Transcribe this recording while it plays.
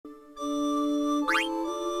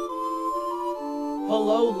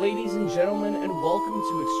Hello, ladies and gentlemen, and welcome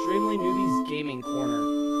to Extremely Newbies Gaming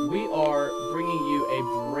Corner. We are bringing you a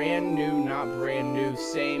brand new, not brand new,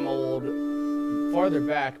 same old, farther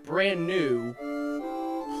back, brand new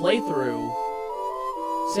playthrough,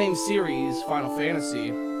 same series, Final Fantasy,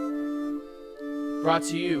 brought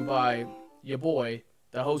to you by your boy,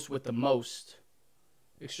 the host with the most,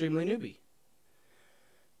 Extremely Newbie.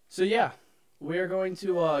 So yeah. We're going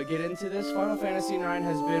to get into this. Final Fantasy IX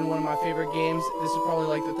has been one of my favorite games. This is probably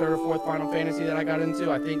like the third or fourth Final Fantasy that I got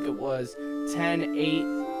into. I think it was 10, 8,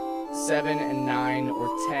 7, and 9, or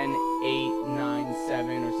 10, 8, 9,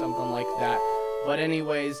 7, or something like that. But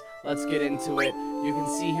anyways, let's get into it. You can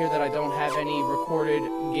see here that I don't have any recorded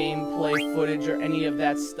gameplay footage or any of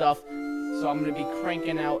that stuff. So I'm going to be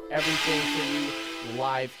cranking out everything for you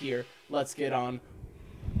live here. Let's get on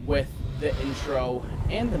with the intro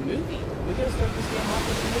and the movie. We're gonna start this game off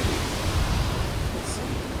with the movie. Let's see.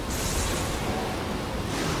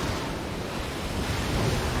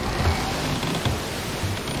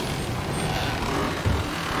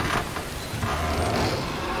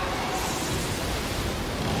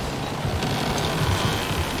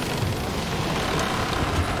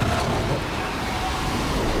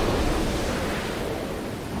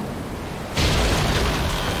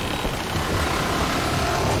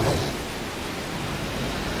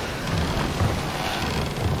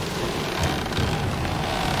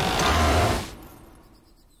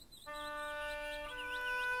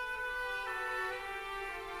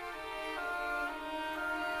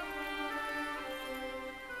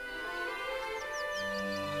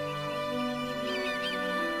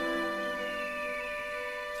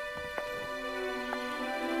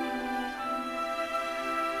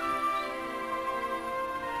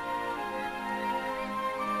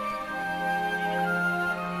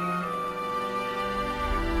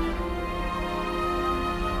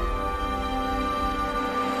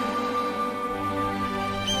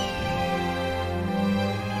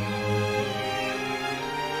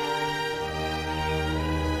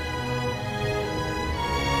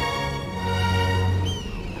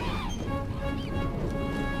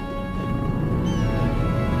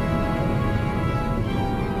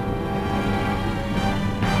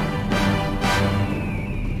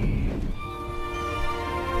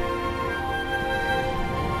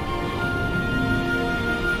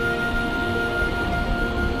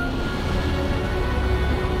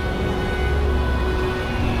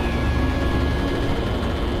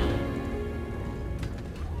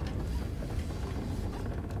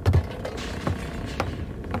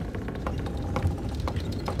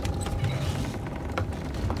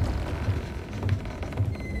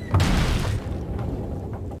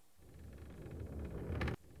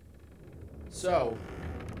 So,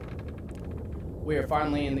 we are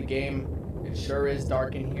finally in the game. It sure is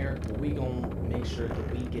dark in here, but we gonna make sure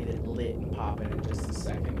that we get it lit and popping in just a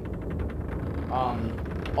second.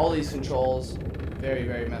 All these controls, very,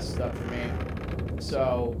 very messed up for me.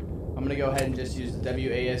 So, I'm gonna go ahead and just use the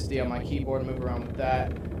WASD on my keyboard, move around with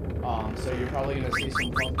that. So you're probably gonna see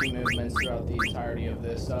some funky movements throughout the entirety of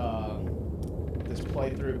this, this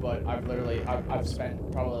playthrough, but I've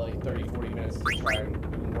spent probably like 30-40 minutes to try and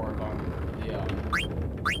work on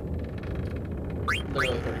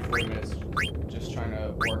literally 30-40 minutes just trying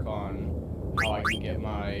to work on how I can get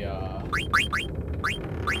my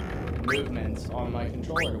movements on my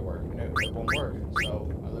controller to work, and it won't work, so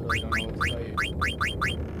I literally don't know what to tell you.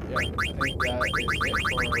 Yeah, I think that is it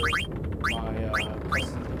for my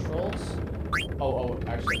custom controls. Oh,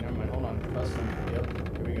 actually, never mind, hold on, custom, yep,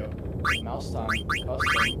 here we go. Mouse time,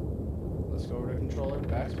 custom. Let's go over to controller,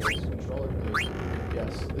 backspace, controller, please.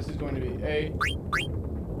 Yes, this is going to be A,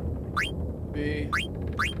 B,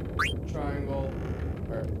 triangle,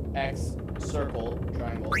 or X, circle,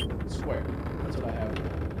 triangle, square. That's what I have.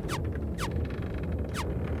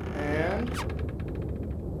 And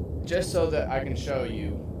just so that I can show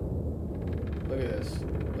you, look at this,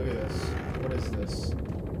 look at this. What is this?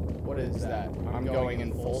 What is that? I'm going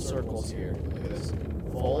in full circles here. Look at this,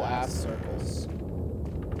 full ass circles.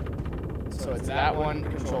 So it's that one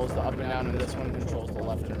controls the up and down, and this one controls the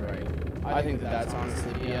left and right. I think that that's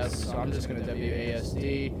honestly BS, so I'm just going to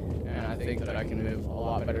WASD, and I think that I can move a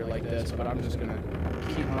lot better like this, but I'm just going to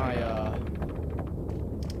keep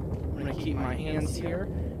my hands here,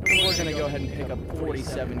 and we're going to go ahead and pick up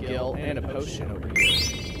 47 gil and a potion over here.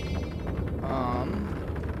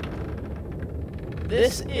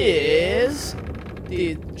 This is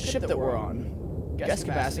the ship that we're on. Guest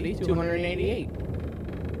capacity, 288.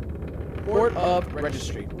 Port of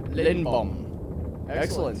Registry, Lindblum.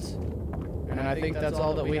 Excellent. And I think that's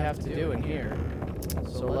all that we have to do in here.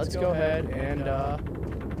 So let's go ahead and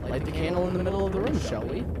Light the candle in the middle of the room, shall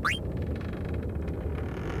we?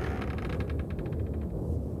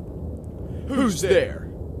 Who's there?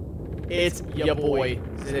 It's ya boy,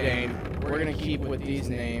 Zidane. We're gonna keep with these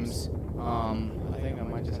names. I think I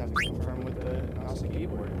might just have to confirm with the mouse and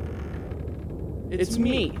keyboard. It's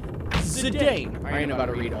me, Zidane. I ain't about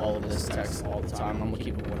to read all of this text all the time. I'm gonna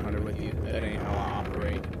keep it 100 with you. That ain't how I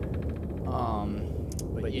operate.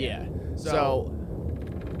 But yeah. So,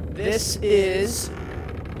 this is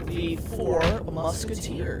the 4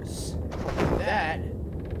 Musketeers. That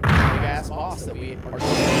big-ass boss that we are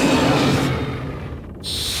doing.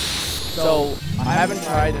 So, I haven't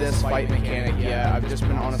tried this fight mechanic yet. I've just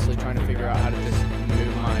been honestly trying to figure out how to just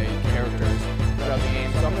move my characters throughout the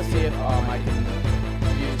game. So I'm going to see if I can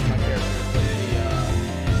use my characters with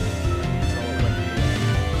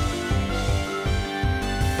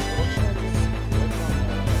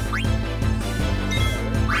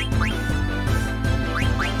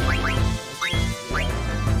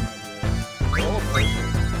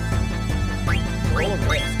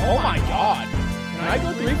Oh my god! Can I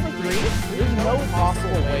go 3 for 3? There's no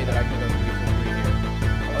possible way that I can go 3 for 3 here.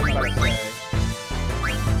 I was about to say.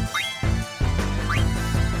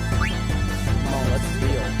 Come on, let's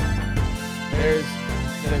deal. There's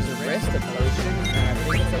a wrist, a potion, and I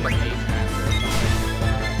think it's like a mage master or something like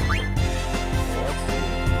that. So let's see.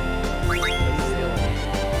 Let's deal.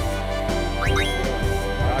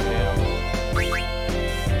 Goddamn.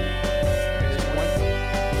 There's one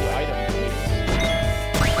item, please.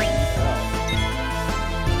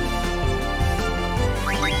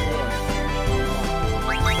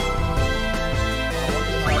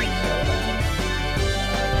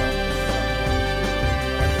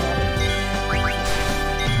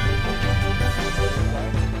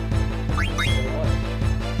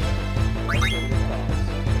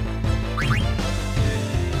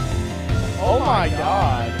 Oh my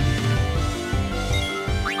god!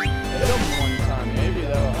 Hit him one time, maybe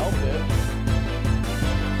that'll help it.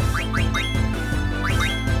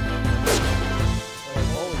 Oh,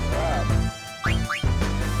 holy crap.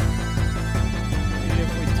 Maybe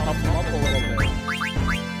if we tough him up a little bit.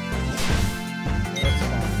 That's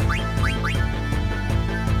fine.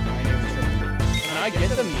 Can I get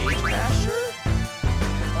the Mage Masher?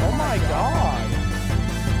 Oh my god!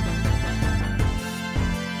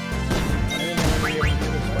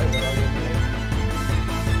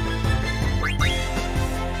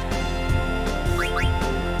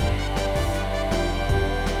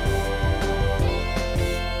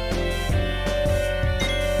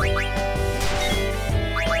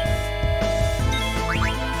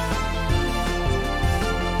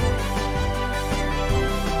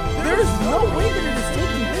 There's no way that it is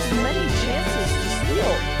taking this many chances to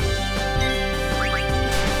steal.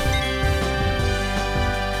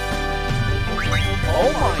 Oh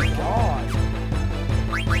my god.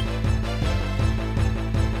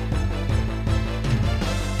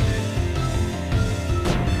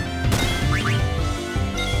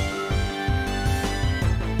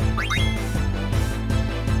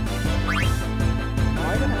 Am I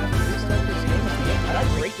gonna have to restart this game again? Did I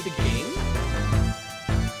break the game?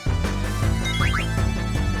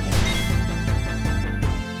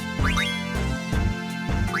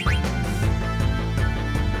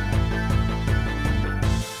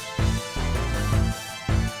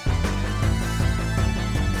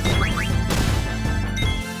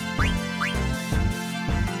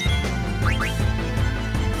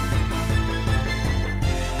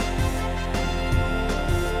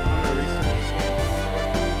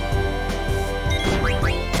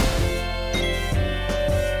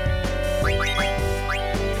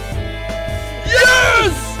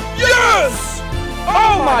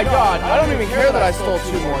 Oh my god, I don't even care that I stole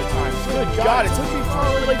 2 more times. Good god, it took me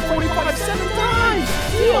probably like 47 times!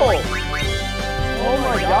 Steal! Oh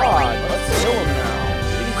my god, let's kill him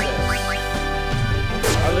now. Jesus.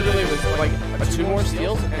 I literally was like 2 more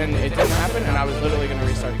steals and it didn't happen and I was literally gonna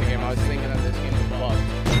restart the game. I was thinking that this game was bugged.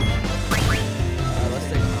 Alright, let's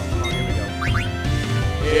take him out. Come on, here we go.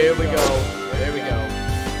 Here we go. There we go.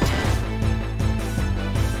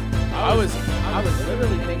 I was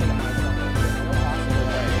literally thinking to myself,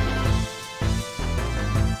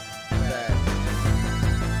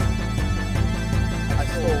 I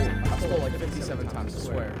stole like 57 times, I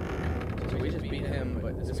swear. So we just beat him,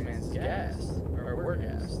 but this man's gassed. Or we're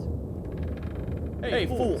gassed. Hey,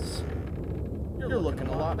 fools! You're looking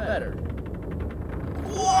a lot better.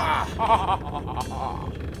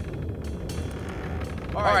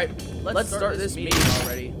 Alright, let's start this meeting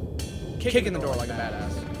already. Kicking the door like a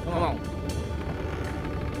badass. Come on.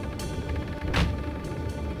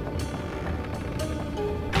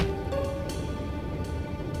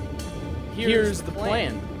 here's the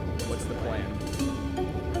plan. What's the plan?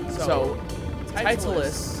 So,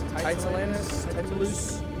 Titulus,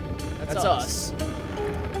 that's us.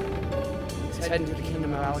 Is heading to the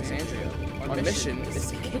kingdom of Alexandria. Our mission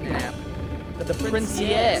is to kidnap the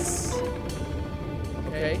princess.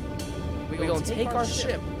 Okay? We're gonna take our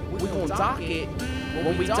ship. We're gonna dock it.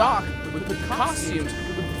 When we dock, we put costumes,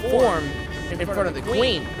 we perform in front of the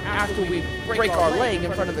queen. After we break our leg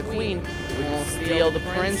in front of the queen, we're gonna steal the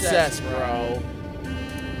princess, bro.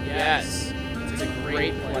 Yes. It's a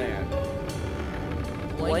great plan.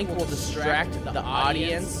 Blank will distract the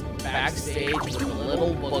audience backstage with the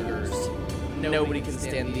little boogers. Nobody can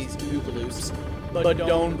stand these Koopaloops. But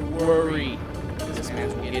don't worry, this man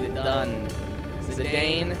will get it done.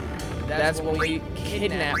 Zidane, that's when we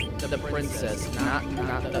kidnap the princess, not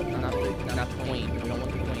the queen. We don't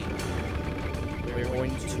want the queen. We're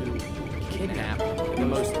going to kidnap the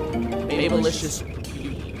most babylicious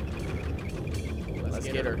beauty. Let's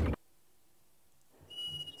get her.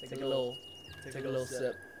 Take a little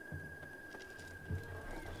sip.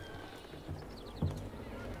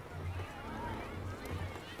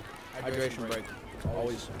 Hydration break.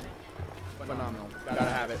 Always phenomenal. Gotta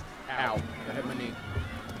have it. Ow. I hit my knee.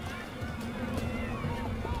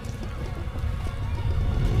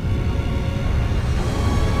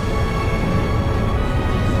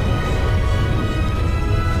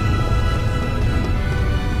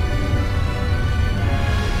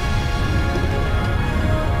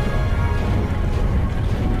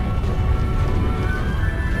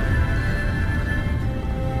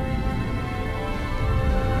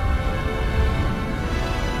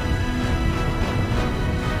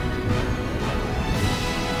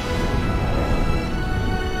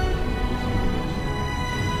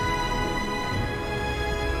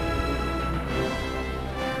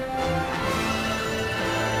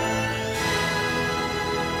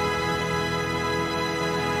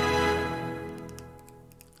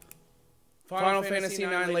 Final Fantasy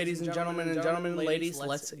IX, ladies and gentlemen, ladies,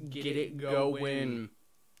 let's get it going.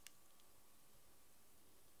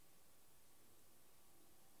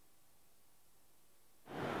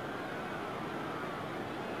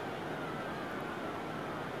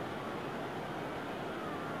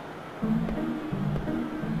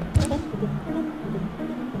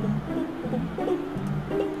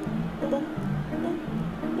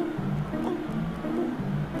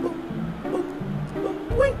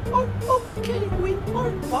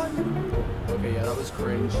 Okay, yeah, that was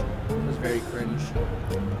cringe. That was very cringe.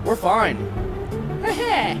 We're fine.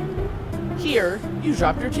 Heh. Here, you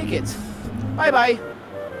dropped your tickets. Bye-bye.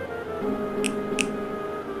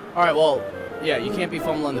 Alright, well, yeah, you can't be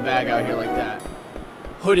fumbling the bag out here like that.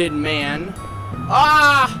 Hooded man.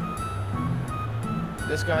 Ah!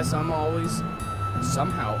 This guy somehow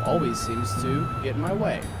always seems to get in my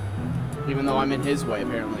way. Even though I'm in his way,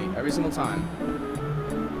 apparently. Every single time.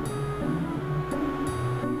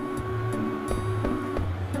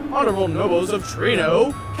 Honorable nobles of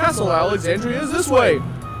Trino, Castle Alexandria is this way.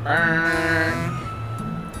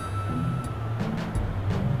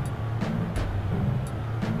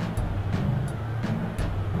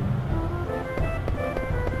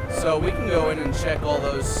 So we can go in and check all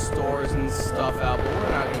those stores and stuff out, but we're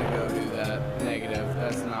not going to go do that. Negative.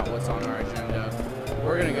 That's not what's on our agenda.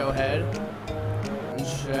 We're going to go ahead and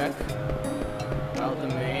check out the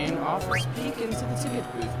main office. Peek into the ticket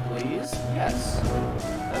booth, please. Yes.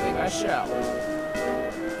 I think I shall.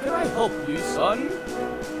 Can I help you, son?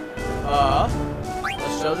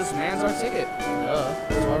 Let's show this man's our ticket.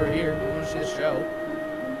 That's why we're here. We want to see the show.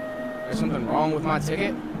 There's something wrong with my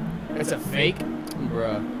ticket? It's a fake?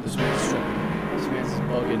 Bruh, this man's tripping. This man's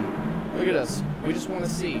bugging. Look at us. We just want to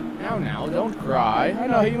see. Now, don't cry. I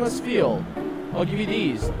know how you must feel. I'll give you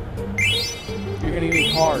these. You're gonna give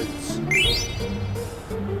me cards.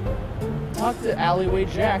 Talk to Alleyway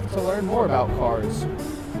Jack to learn more about cards.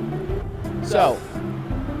 So,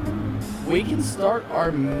 we can start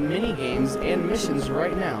our mini games and missions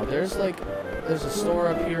right now. There's a store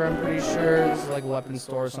up here, I'm pretty sure. This is like a weapon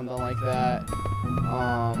store or something like that.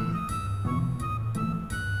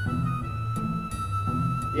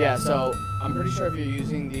 Yeah, so I'm pretty sure if you're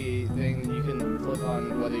using the thing, you can click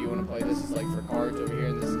on whether you want to play. This is like for cards over here,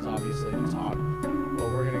 and this is obviously the top. But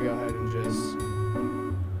we're gonna go ahead and just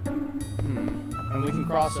and we can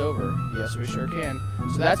cross over. Yes, we sure can.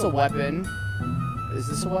 So that's a weapon. Is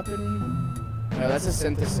this a weapon? No, that's a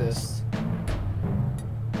synthesis.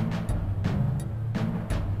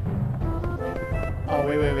 Oh,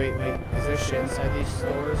 wait. Is there shit inside these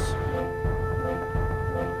stores?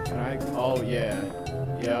 Can I? Oh, yeah.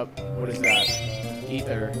 Yep. What is that?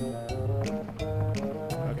 Ether.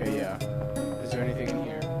 Okay, yeah. Is there anything in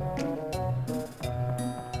here?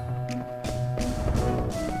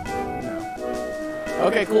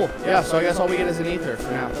 Okay, cool. Yeah, so I guess all we get is an ether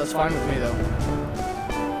for now. That's fine with me, though. Is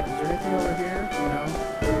there anything over here?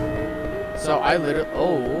 No. So I literally...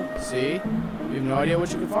 Oh, see? You have no idea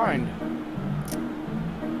what you can find.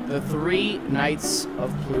 The 3 Knights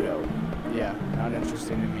of Pluto. Yeah, not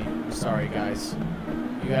interesting to me. I'm sorry, guys.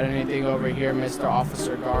 You got anything over here, Mr.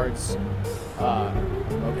 Officer Guards?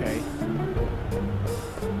 Okay.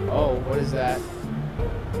 Oh, what is that?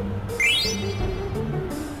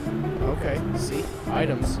 Okay, see?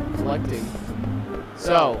 Items. Collecting.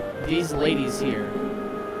 So, these ladies here.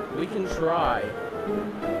 We can try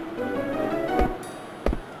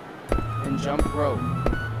and jump rope.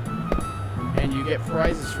 And you get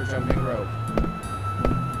prizes for jumping rope.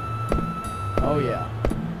 Oh yeah.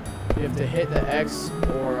 You have to hit the X,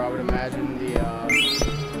 or I would imagine the,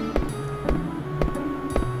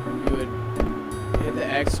 you would hit the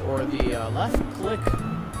X or the left click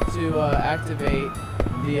to activate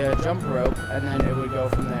the jump rope, and then it would go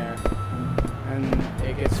from there. And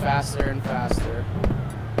it gets faster and faster.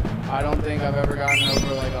 I don't think I've ever gotten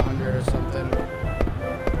over like 100 or something.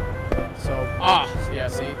 So, yeah,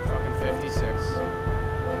 see, fucking 56.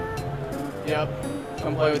 Yep.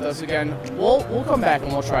 Come play with us again. We'll come back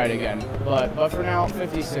and we'll try it again. But for now,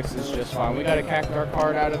 56 is just fine. We got a cactar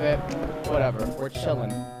card out of it. Whatever. We're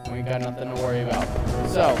chilling. We got nothing to worry about.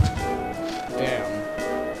 So, damn.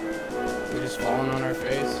 We're just falling on our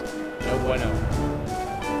face. No bueno.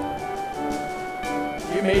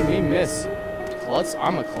 You made me miss. Klutz?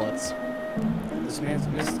 I'm a klutz. This man's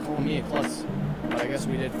missed calling me a klutz. But I guess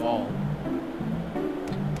we did fall.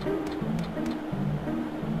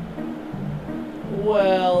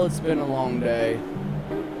 Well, it's been a long day.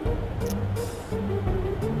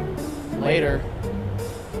 Later.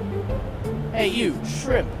 Hey, you,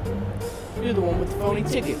 Shrimp. You're the one with the phony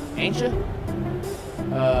ticket, ain't you?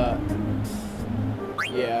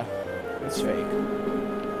 Yeah, it's fake.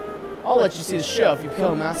 I'll let you see the show if you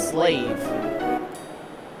become my slave.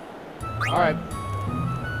 Alright.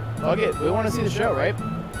 Fuck it, we want to see the show, right?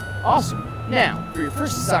 Awesome. Now, for your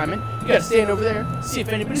first assignment, you gotta stand over there, see if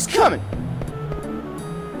anybody's coming.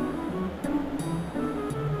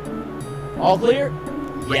 All clear?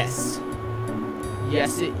 Yes.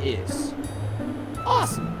 Yes, it is.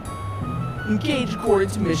 Awesome. Engage according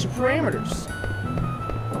to mission parameters.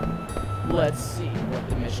 Let's see what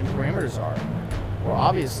the mission parameters are. We're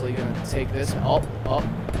obviously going to take this up.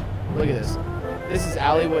 Look at this. This is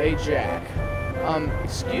Alleyway Jack.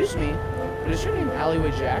 Excuse me, but is your name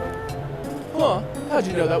Alleyway Jack? Huh? How'd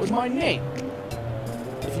you know that was my name?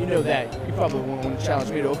 If you know that, you probably won't want to challenge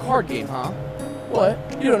me to a card game, huh? What?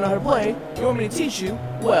 You don't know how to play? You want me to teach you?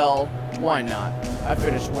 Well, why not? I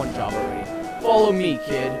finished one job already. Follow me,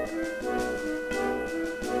 kid.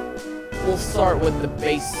 We'll start with the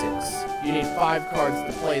basics. You need 5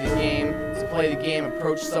 cards to play the game. To play the game,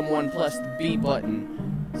 approach someone, press the B button.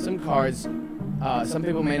 Some cards, some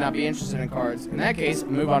people may not be interested in cards. In that case,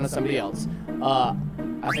 move on to somebody else. I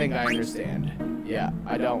think I understand. Yeah,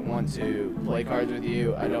 I don't want to play cards with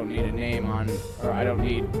you. I don't need a name on, or I don't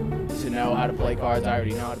need to know how to play cards. I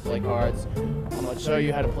already know how to play cards. I'm going to show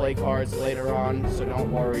you how to play cards later on, so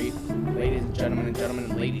don't worry. Ladies and gentlemen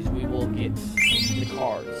and ladies, we will get the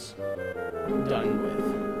cards done with.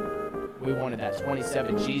 We wanted that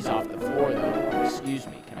 27 G's off the floor, though. Oh, excuse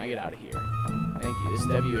me, can I get out of here? Thank you. This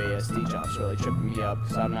WASD job's really tripping me up,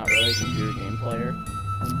 because I'm not really a computer game player.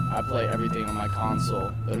 I play everything on my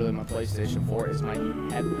console. Literally, my PlayStation 4 is my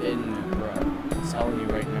heaven, bro. I'm telling you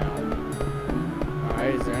right now.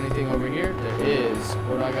 Alright, is there anything over here? There is.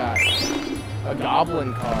 What do I got? A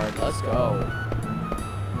goblin card. Let's go.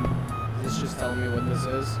 Is this just telling me what this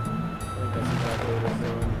is? I think that's exactly what it's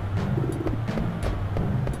doing.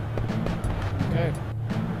 Okay.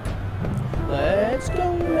 Let's go,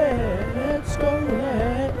 let's go,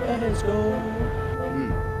 let's go.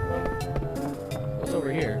 What's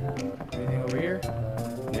over here? Anything over here?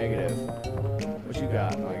 Negative. What you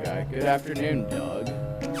got, my guy? Good afternoon, Doug.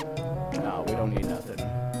 No, we don't need nothing.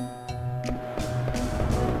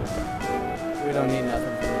 We don't need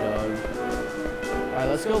nothing from Doug. Alright,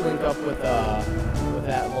 let's go link up with that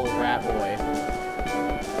little rat boy.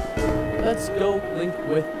 Let's go link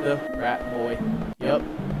with the rat boy. Yep.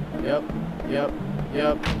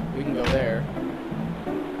 We can go there.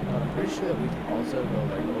 But I'm pretty sure that we can also go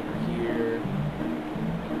like over here.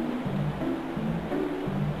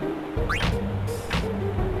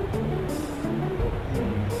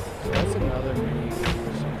 So that's another mini game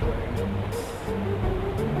or something.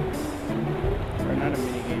 Or not a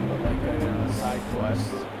mini game, but like a side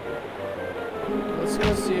quest. Let's go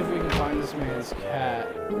see if we can find this man's cat.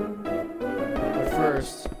 But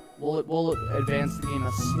first, We'll advance the game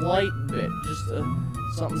a slight bit, just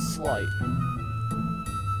something slight.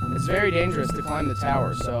 It's very dangerous to climb the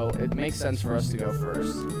tower, so it makes sense for us to go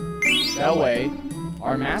first. That way,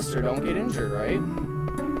 our master don't get injured, right?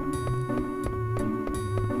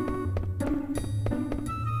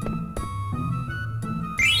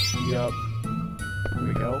 Yup. Here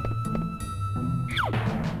we go.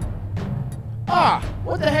 Ah!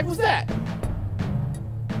 What the heck was that?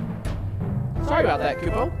 Sorry about that,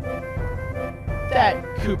 Koopo. That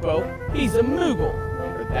Koopo, he's a Moogle.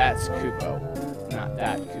 Or that's Koopo, not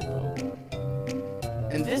that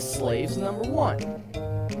Koopo. And this slave's number 1.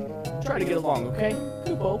 Try to get along, okay?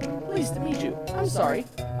 Koopo, pleased to meet you. I'm sorry,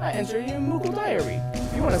 I entered your Moogle diary.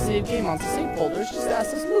 If you want to save game on sync folders, just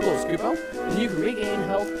ask us Moogles, Koopo. And you can regain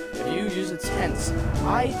health if you use its hints.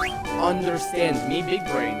 I understand, me big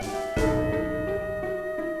brain.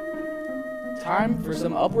 Time for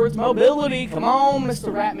some upwards mobility. Come on,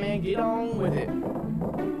 Mr. Ratman, get on with it.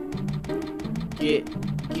 Get,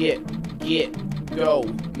 go,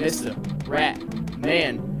 Mr.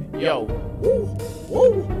 Ratman. Yo, woo,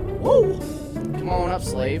 woo, woo. Come on up,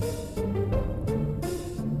 slave.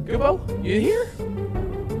 Koopo, you here?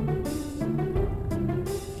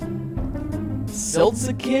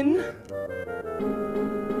 Siltzikin?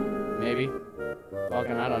 Maybe.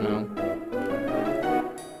 Fucking, I don't know.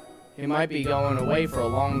 He might be going away for a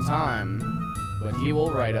long time, but he will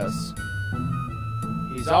write us.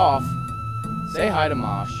 He's off. Say hi to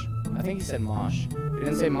Mosh. I think he said Mosh. He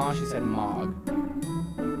didn't say Mosh, he said Mog.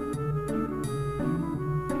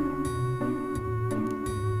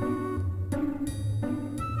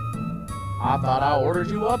 I thought I ordered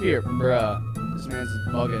you up here, bruh. This man's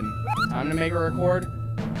bugging. Time to make a record?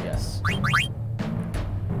 Yes.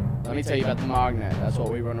 Let me tell you about the Mognet. That's what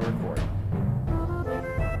we want to record.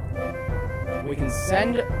 We can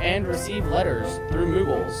send and receive letters through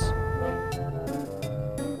Moogles.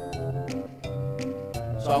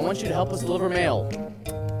 So I want you to help us deliver mail.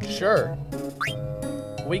 Sure.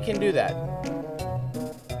 We can do that.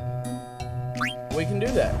 We can do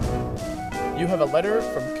that. You have a letter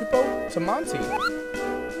from Koopo to Monty.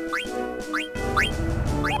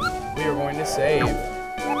 We are going to save.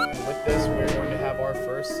 With this, we're going to have our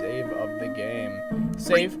first save of the game.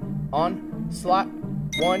 Save on slot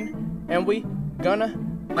 1, and we gonna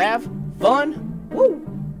have fun. Woo!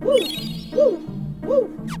 Woo! Woo! Woo!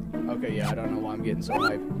 Okay, yeah, I don't know why I'm getting so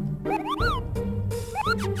hyped.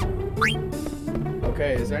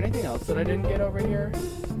 Okay, is there anything else that I didn't get over here?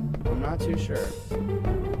 I'm not too sure.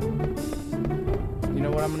 You know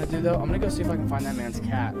what I'm gonna do though? I'm gonna go see if I can find that man's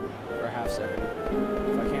cat for a half second.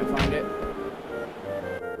 If I can't find it,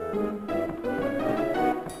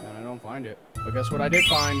 then I don't find it. But guess what I did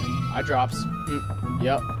find? Eye drops.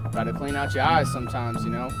 Yep. Gotta clean out your eyes sometimes, you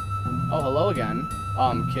know? Oh, hello again.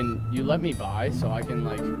 Can you let me by so I can,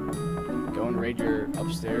 like, go and raid your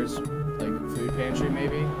upstairs, like, food pantry,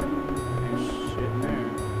 maybe? Ain't shit in there.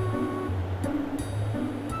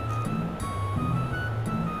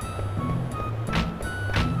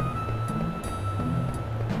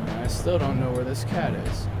 I still don't know where this cat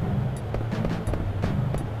is.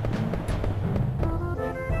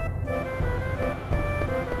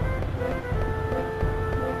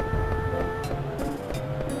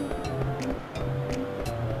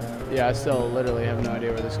 Yeah, I still literally have no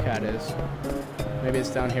idea where this cat is. Maybe it's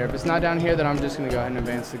down here. If it's not down here, then I'm just gonna go ahead and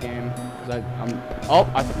advance the game.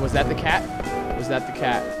 Was that the cat? Was that the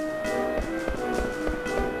cat?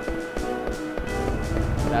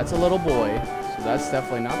 That's a little boy, so that's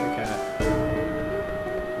definitely not the cat.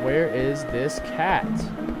 Where is this cat?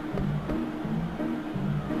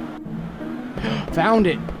 Found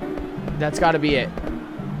it! That's gotta be it.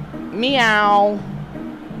 Meow!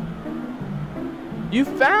 You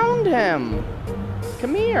found him!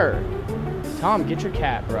 Come here! Tom, get your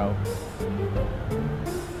cat, bro.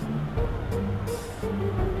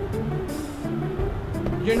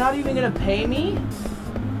 You're not even gonna pay me?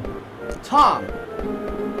 Tom!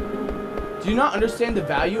 Do you not understand the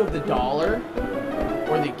value of the dollar?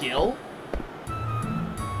 Or the gill?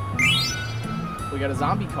 We got a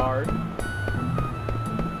zombie card.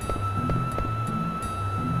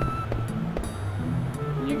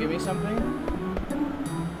 Can you give me something?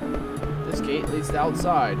 This gate leads to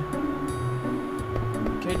outside.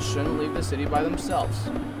 Kids shouldn't leave the city by themselves.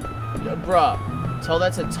 Bruh, tell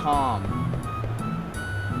that to Tom.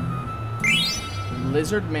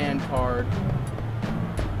 Lizard man card.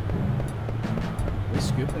 We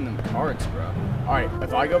scooping them cards, bro. Alright,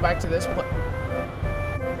 if I go back to this place...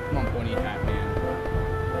 Come on, pointy hat man.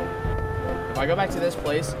 If I go back to this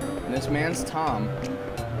place, and this man's Tom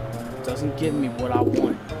doesn't give me what I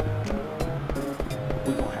want,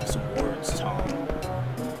 We're gonna have some words, Tom.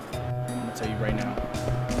 I'm gonna tell you right now.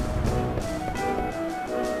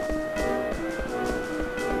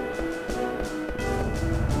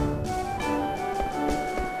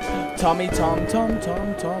 Tommy, Tom, Tom,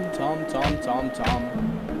 Tom, Tom, Tom, Tom, Tom,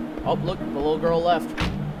 Tom. Oh, look, the little girl left.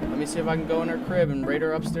 Let me see if I can go in her crib and raid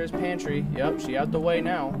her upstairs pantry. Yep, she out the way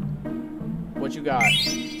now. What you got?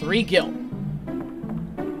 3 gil.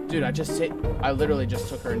 Dude, I literally just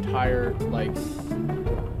took her entire, like,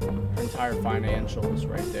 her entire financials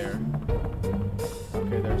right there.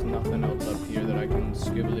 Okay, there's nothing else up here that I can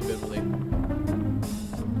skibbly-bibbly.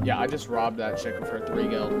 Yeah, I just robbed that chick of her 3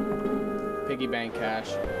 gil. Piggy bank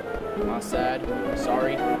cash. Am I sad?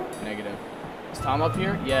 Sorry? Negative. Is Tom up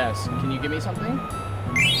here? Yes. Can you give me something?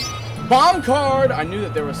 Bomb card! I knew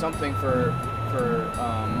that there was something for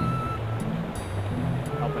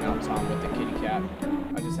helping out Tom with the kitty cat.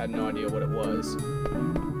 I just had no idea what it was.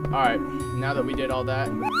 Alright, now that we did all that,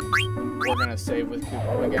 we're gonna save with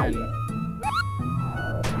Kupo again.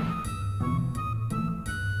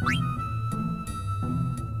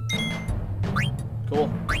 Cool.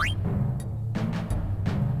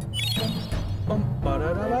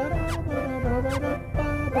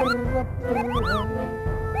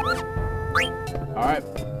 Alright,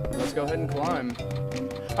 let's go ahead and climb.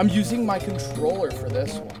 I'm using my controller for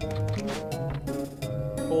this one.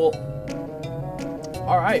 Cool.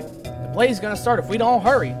 Alright, the play's gonna start if we don't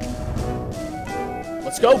hurry.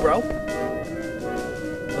 Let's go, bro.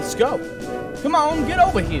 Let's go. Come on, get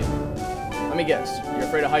over here. Let me guess, you're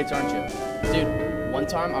afraid of heights, aren't you? Dude, one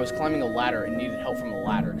time I was climbing a ladder and needed help from the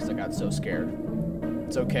ladder because I got so scared.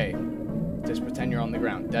 It's okay. Just pretend you're on the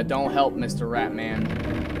ground. That don't help, Mr. Ratman.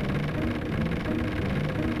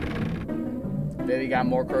 Vivi got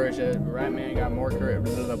more courage. Ratman got more courage.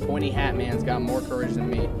 The pointy hat man's got more courage than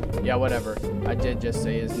me. Yeah, whatever. I did just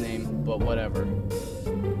say his name, but whatever.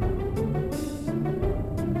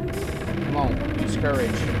 Come on, use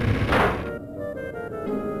courage.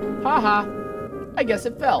 Haha. I guess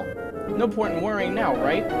it fell. No point in worrying now,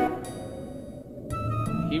 right?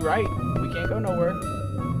 He right. We can't go nowhere.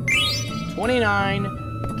 29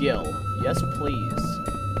 gil. Yes, please.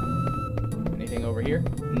 Anything over here?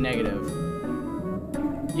 Negative.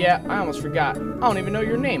 Yeah, I almost forgot. I don't even know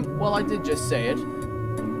your name. Well, I did just say it.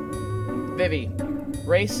 Vivi.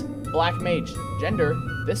 Race, black mage. Gender,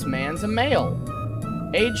 this man's a male.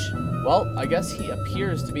 Age, well, I guess he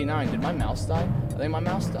appears to be 9. Did my mouse die? I think my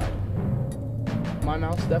mouse died. My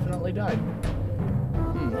mouse definitely died.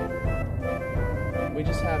 We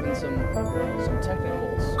just having some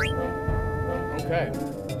technicals. Okay.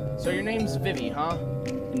 So your name's Vivi, huh?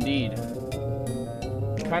 Indeed.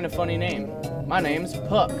 Kind of funny name. My name's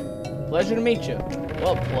Puck. Pleasure to meet you.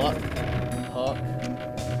 Well, Puck.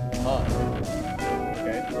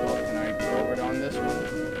 Okay, well, can I go over it on this one?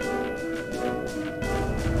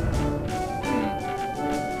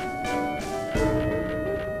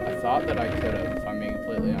 I thought that I could have, if I'm being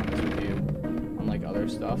completely honest with you, on like other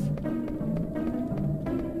stuff.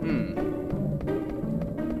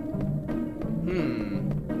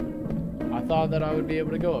 I thought that I would be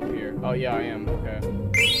able to go up here. Oh yeah, I am. Okay.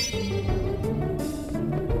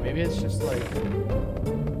 Maybe it's just like...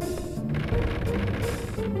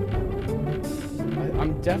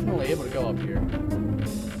 I'm definitely able to go up here.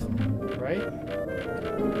 Right?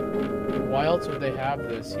 Why else would they have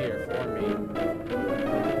this here for me?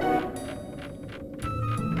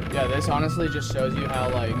 Yeah, this honestly just shows you how,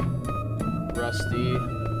 like, rusty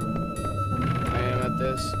I am at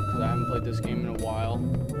this. Because I haven't played this game in a while.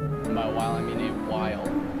 And by a while, I mean a while.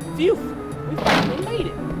 Phew! We finally made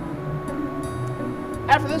it!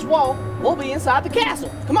 After this wall, we'll be inside the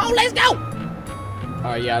castle. Come on, let's go!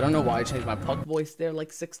 Alright, yeah, I don't know why I changed my Puck voice there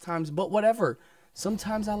like 6 times, but whatever.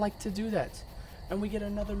 Sometimes I like to do that. And we get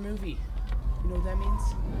another movie. You know what that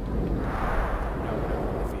means? No, we're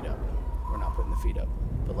not putting the feet up. We're not putting the feet up.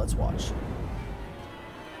 But let's watch.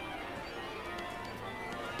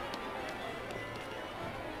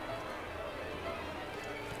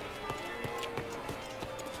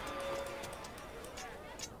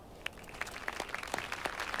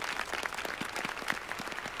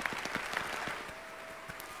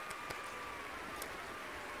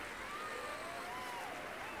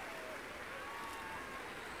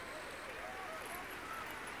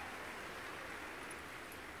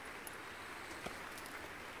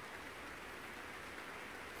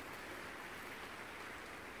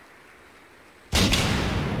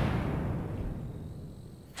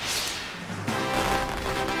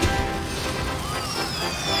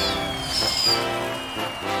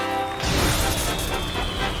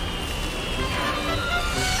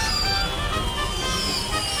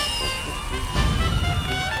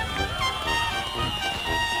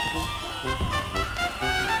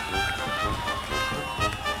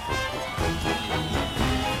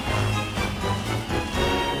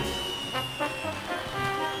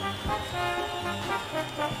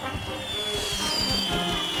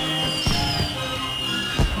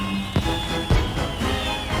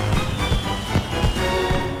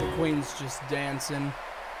 dancing.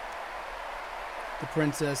 The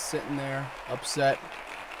princess sitting there, upset.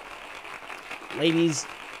 Ladies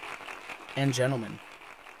and gentlemen,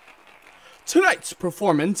 tonight's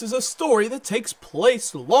performance is a story that takes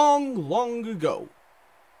place long, long ago.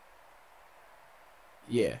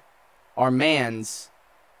 Yeah, our man's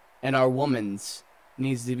and our woman's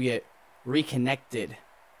needs to get reconnected.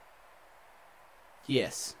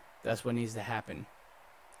 Yes, that's what needs to happen.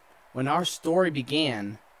 When our story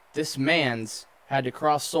began, this man's had to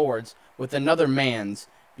cross swords with another man's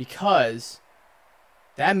because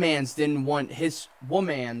that man's didn't want his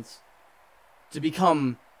woman's to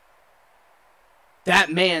become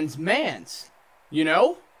that man's you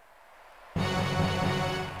know?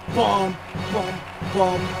 Bum, bum,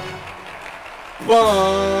 bum,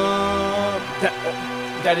 bum.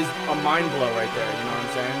 That is a mind blow right there, you know what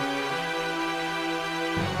I'm saying?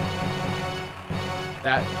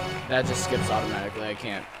 That just skips automatically. I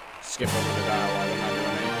can't skip over the dialogue. I'm not doing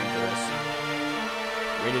anything for this.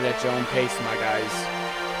 Read it at your own pace, my guys.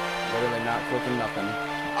 Literally not clicking nothing.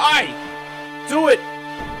 Aye! Do it!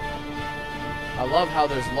 I love how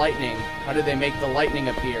there's lightning. How did they make the lightning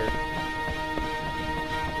appear?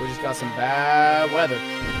 We just got some bad weather.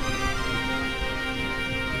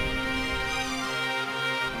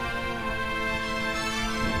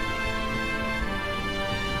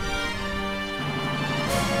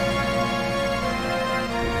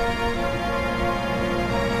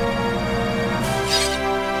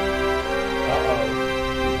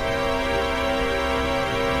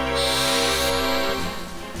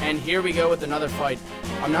 And here we go with another fight.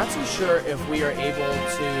 I'm not too sure if we are able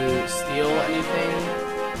to steal anything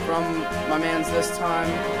from my man's this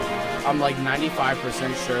time. I'm like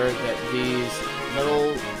 95% sure that these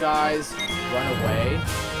little guys run away.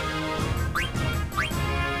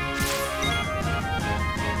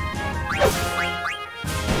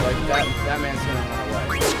 Like that man's gonna run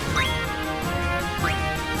away.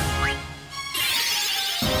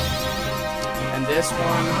 And this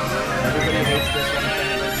one, everybody hates this one.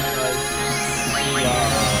 I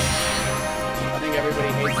think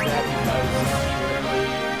everybody hates that because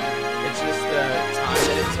it's just the time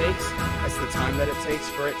that it takes. It's the time that it takes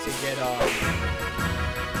for it to get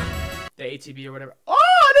the ATB or whatever. Oh,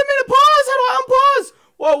 I didn't mean to pause. How do I unpause?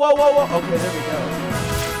 Whoa, whoa, whoa, whoa. Okay, there we go.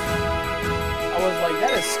 I was like,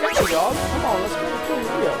 that is sketchy, dog. Come on, let's get it pretty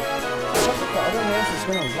real. I thought the other man's just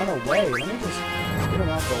gonna run away. Let me just get him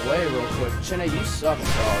out the way real quick. Chinna, you suck,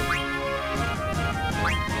 dog.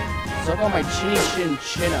 Suck on my chinny chin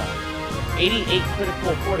chinna. 88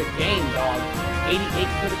 critical for the game, dog. 88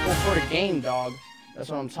 critical for the game, dog. That's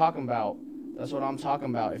what I'm talking about. That's what I'm talking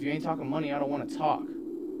about. If you ain't talking money, I don't want to talk.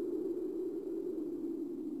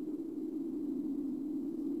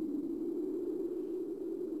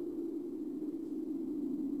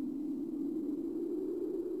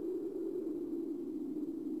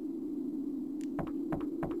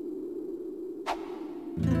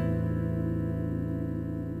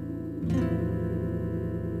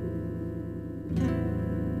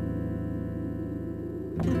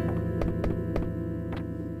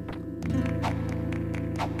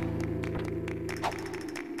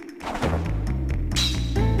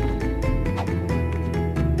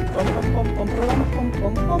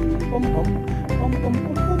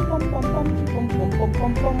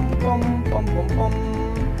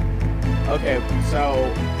 Okay,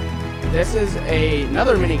 so this is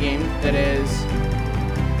another minigame that is.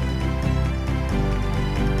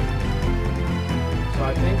 So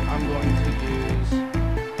I think I'm going to use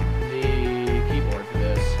the keyboard for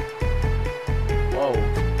this. Whoa.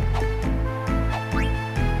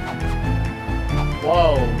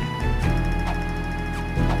 Whoa.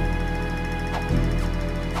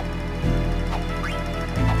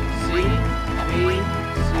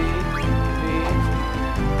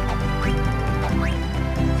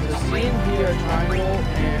 Triangle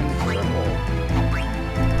and circle.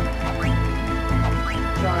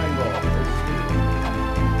 Triangle is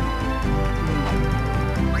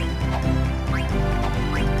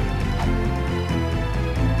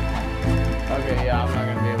okay, yeah, I'm not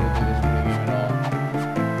gonna be able to do this minigame at all.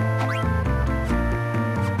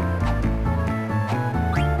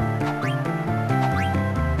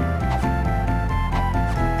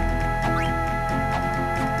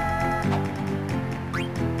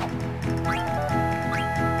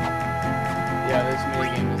 Yeah, this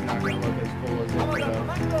minigame is not going to look as cool as it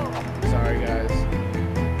could. Sorry, guys.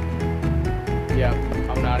 Yeah,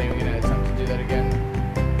 I'm not even going to attempt to do that again.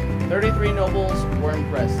 33 nobles were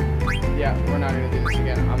impressed. Yeah, we're not going to do this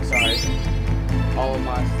again. I'm sorry. All of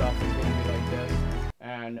my stuff is going to be like this.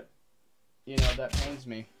 And, you know, that pains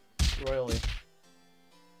me royally.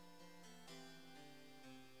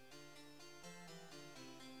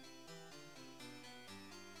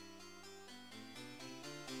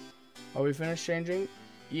 Are we finished changing?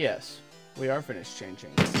 Yes, we are finished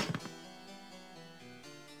changing.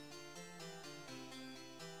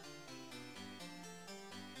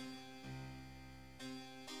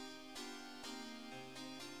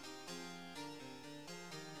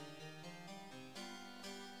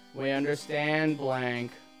 We understand,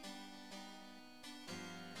 blank.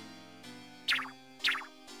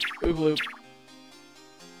 Oogloop.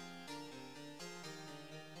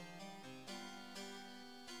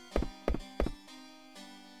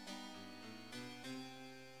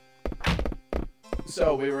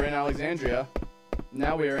 So, we were in Alexandria.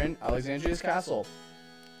 Now we are in Alexandria's castle.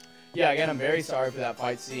 Yeah, again, I'm very sorry for that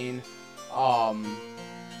fight scene.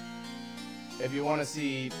 If you want to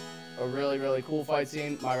see a really, really cool fight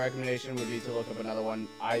scene, my recommendation would be to look up another one.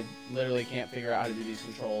 I literally can't figure out how to do these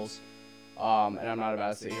controls. And I'm not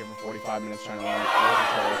about to sit here for 45 minutes trying to learn all the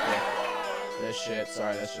controls with this shit.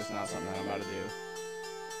 Sorry, that's just not something that I'm about to do.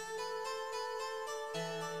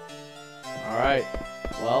 Alright,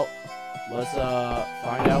 well, let's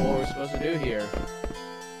find out what we're supposed to do here.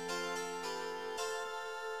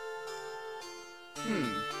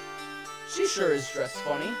 She sure is dressed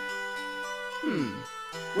funny.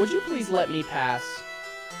 Would you please let me pass?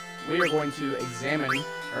 We are going to examine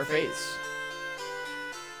her face.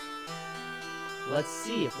 Let's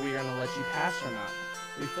see if we're gonna let you pass or not.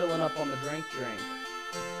 We filling up on the drink. Oh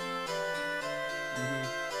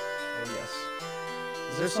yes.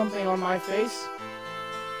 Is there something on my face?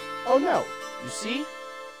 Oh no. You see?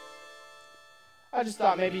 I just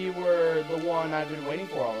thought maybe you were the one I've been waiting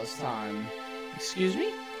for all this time. Excuse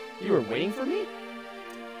me? You were waiting for me?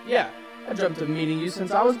 Yeah, I dreamt of meeting you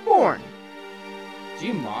since I was born. Do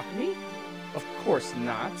you mock me? Of course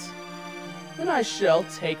not. Then I shall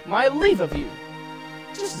take my leave of you.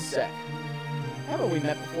 Just a sec. Haven't we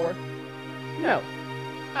met before? No,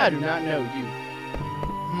 I do not know you.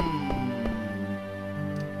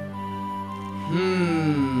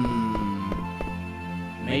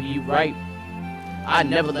 Maybe you're right. I'd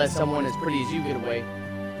never let someone as pretty as you get away.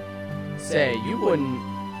 Say, you wouldn't...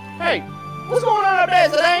 Hey, what's going on up there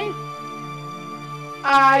today?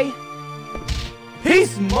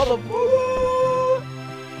 Peace, mother...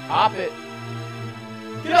 Hop it.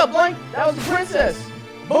 Get up, Blank. That was the princess.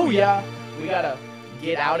 Booyah. We gotta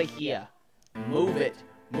get out of here. Move it.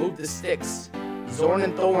 Move the sticks. Zorn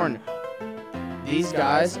and Thorn. These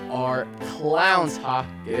guys are clowns, huh?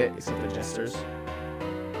 Get it? Except the jesters.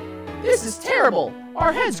 This is terrible.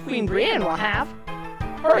 Our heads Queen Brienne will have.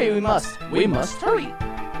 Hurry, we must. We must hurry.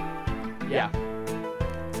 Yeah.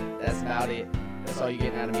 That's about it. That's all you're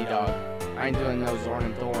getting out of me, dog. I ain't doing no Zorn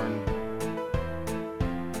and Thorn.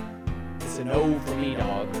 It's an O for me,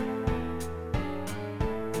 dog.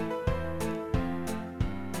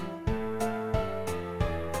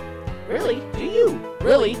 Really? Do you?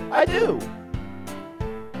 Really? I do.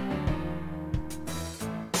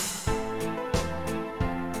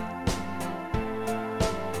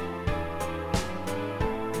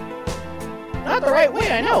 Not the right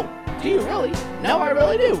way, I know. Do you really? No, I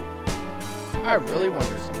really do. I really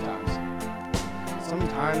wonder sometimes.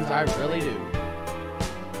 Sometimes I really do.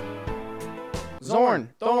 Zorn,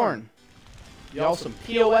 Thorn. Y'all some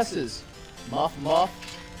POS's. Muff, muff.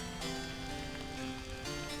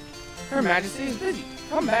 Her Majesty is busy.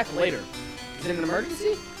 Come back later. Is it an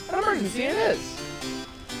emergency? An emergency it is.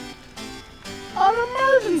 An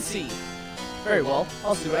emergency! Very well,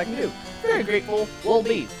 I'll see what I can do. Very grateful, will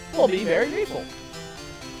be. Will be very grateful.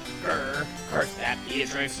 Grr, curse that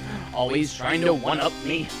Beatrice. Always trying to one-up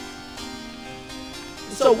me.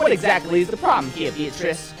 So what exactly is the problem here,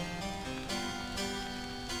 Beatrice?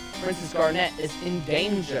 Princess Garnet is in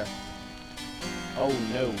danger. Oh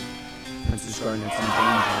no. Princess Garnet's in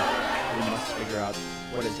danger. We must figure out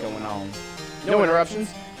what is going on. No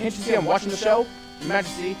interruptions. Can't you see I'm watching the show? Your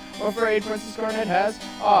Majesty, I'm afraid Princess Garnet has...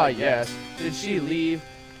 Ah, yes. Did she leave?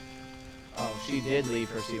 Oh, she did leave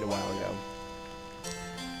her seat a while ago.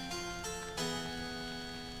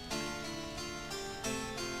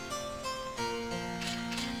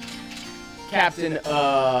 Captain,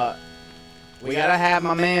 we gotta have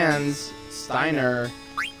my mans, Steiner,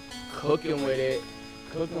 cooking with it.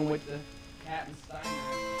 Cooking with the Captain Steiner.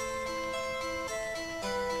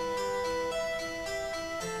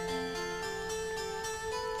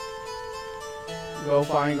 Go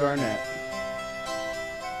find Garnet.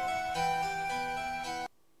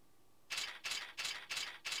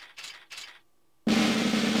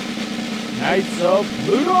 Knights of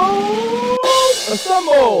Pluto!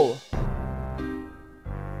 Assemble!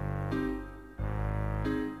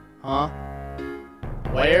 Huh?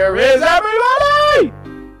 Where is everybody?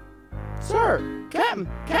 Sir!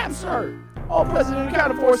 Captain, sir! All present and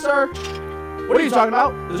accounted for, sir. What are you talking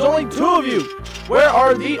about? There's only 2 of you. Where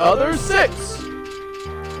are the other 6?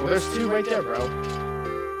 Well, there's 2 right there, bro.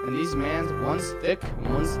 And these mans, one's thick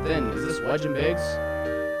and one's thin. Is this Wedge and Biggs?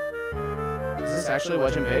 Is this actually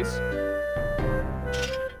Wedge and Biggs?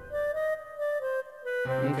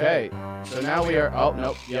 Okay, so now we are. Oh,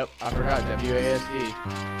 nope, yep, I forgot. WASD.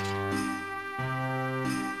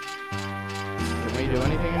 Can we do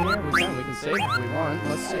anything in here? We can save if we want.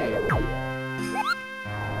 Let's see.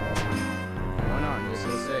 Why not? Just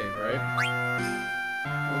hit save, right?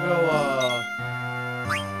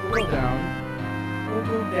 We'll go down. We'll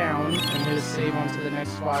go down and hit a save onto the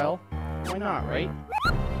next file. Why not, right?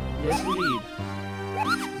 Yes, indeed.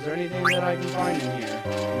 Is there anything that I can find in here?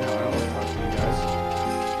 No, I don't want to talk to you guys.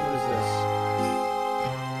 What is this?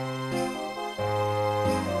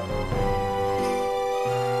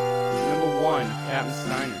 Number 1, Captain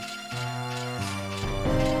Steiner.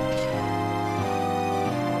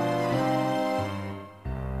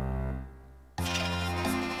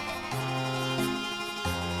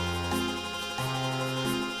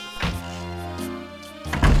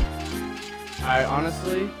 I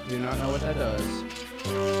honestly do not know what that does.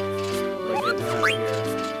 Like, getting out of here.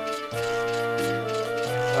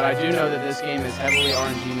 But I do know that this game is heavily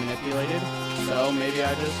RNG manipulated, so maybe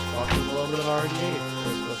I just fucked with a little bit of RNG.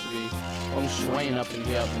 It's supposed to be feng shuiing up in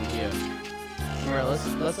here. Alright, let's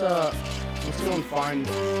go and find.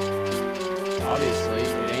 Obviously,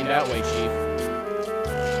 it ain't that way, Chief.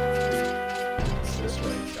 It's this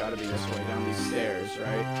way. It's gotta be this way, down these stairs,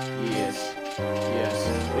 right? Yes. Yes.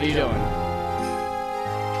 What are you doing?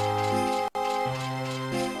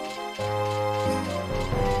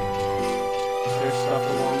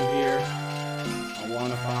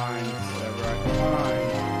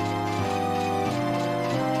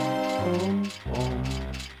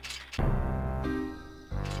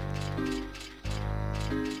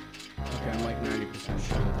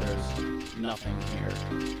 Nothing here.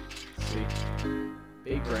 See?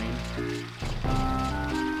 Big brain.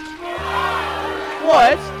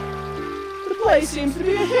 What? The play seems to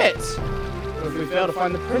be a hit. But if we fail to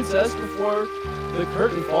find the princess before the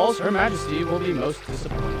curtain falls, Her Majesty will be most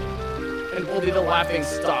disappointed. And will be the laughing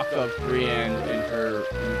stock of Brienne and her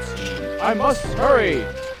routine. I must hurry!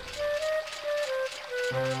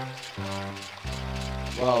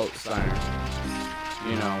 Well, Steiner,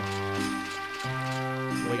 you know,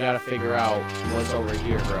 we gotta figure out what's over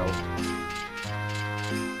here, bro.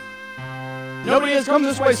 Nobody has come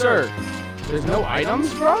this way, sir! There's no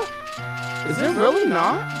items, bro? Is there really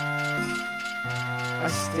not? A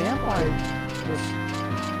stamp?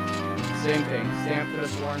 Same thing. Stamp, could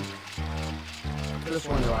have sworn. Could have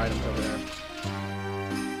sworn there were items over there.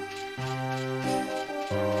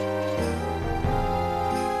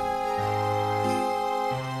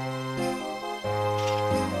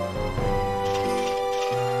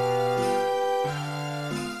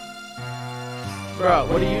 Bro,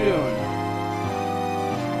 what are you doing?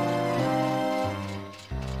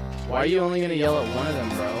 Why are you only gonna yell at one of them,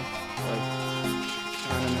 bro? Like,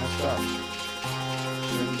 kinda messed up.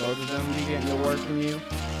 Shouldn't both of them be getting the word from you?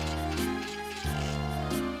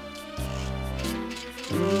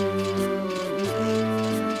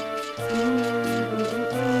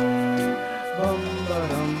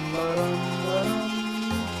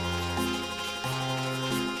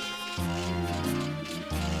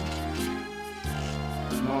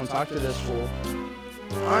 Talk to this fool.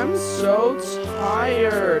 I'm so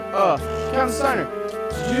tired. Captain Steiner,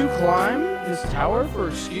 did you climb this tower for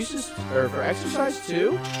excuses or for exercise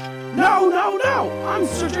too? No, no, no! I'm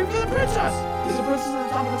searching for the princess. Is the princess at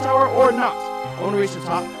the top of the tower or not? I want to reach the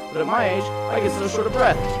top, but at my age, I get so short of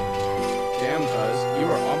breath. Damn, cuz, you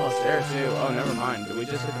were almost there too. Oh, never mind. Did we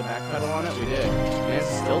just hit the back pedal on it? We did. Man's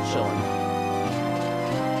still chilling.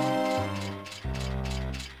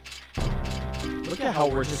 Look at how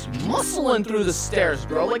we're just muscling through the stairs,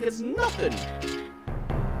 bro, like it's nothing.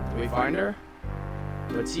 Did we find her?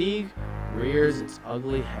 Fatigue rears its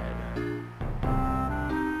ugly head.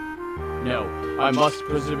 No, I must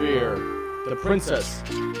persevere. The princess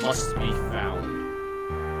must be found.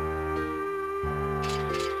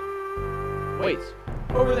 Wait,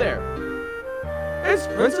 over there. It's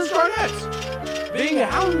Princess Garnet! Being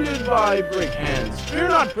hounded by brickhands. Fear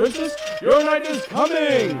not, princess, your night is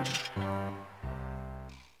coming!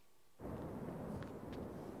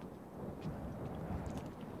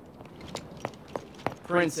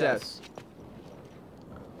 Princess,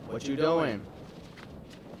 what you doing?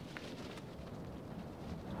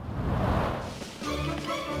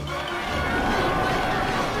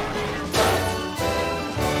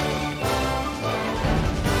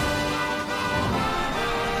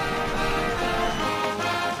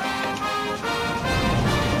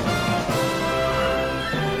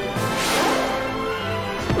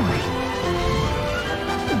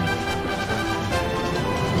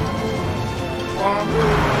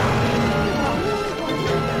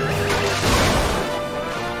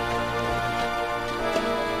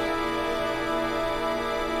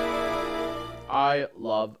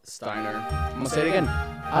 Steiner. I'm gonna say it again.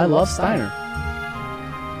 I love Steiner.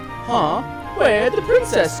 Huh? Where'd the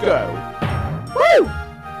princess go? Woo!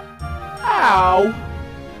 Ow!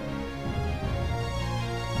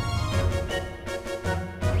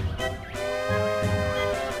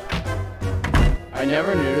 I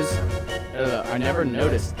never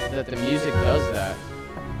noticed that the music does that.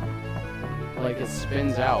 Like it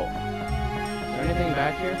spins out. Is there anything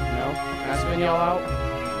back here? No? Can I spin y'all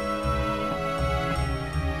out?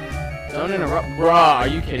 Don't interrupt. Bruh, are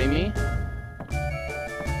you kidding me?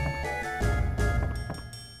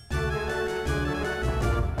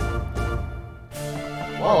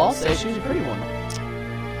 Well, I'll say she's a pretty one.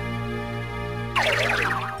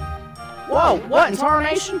 Whoa, what in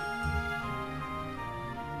tarnation?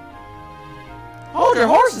 Hold your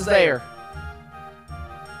horses there!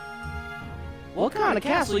 What kind of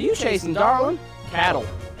castle are you chasing, darling? Cattle.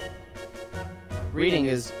 Reading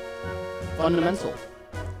is fundamental.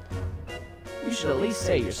 You should at least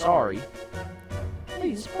say you're sorry.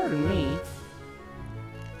 Please, pardon me.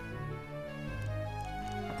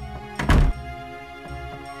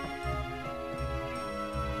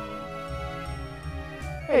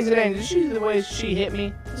 Hey, Zidane, did you see the way she hit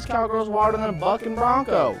me? This cowgirl's wilder than a buck and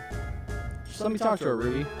bronco. Just let me talk to her,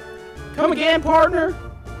 Ruby. Come again, partner?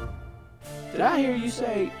 Did I hear you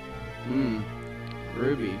say,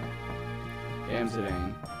 Ruby? Damn,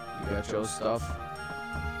 Zidane. You got your stuff?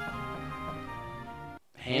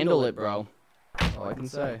 Handle it, bro. That's all I can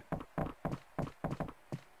say.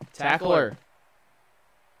 Tackle her.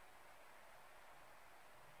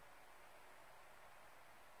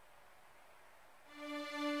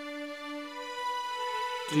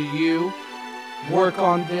 Do you work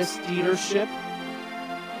on this leadership?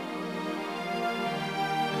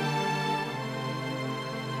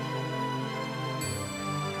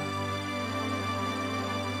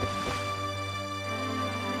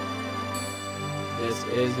 This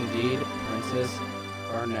is indeed Princess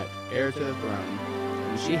Garnet, heir to the throne,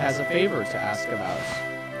 and she has a favor to ask of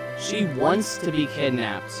us. She wants to be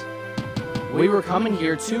kidnapped. We were coming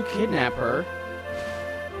here to kidnap her,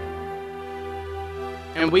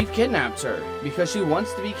 and we've kidnapped her because she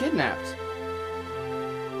wants to be kidnapped.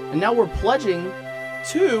 And now we're pledging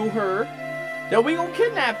to her that we gonna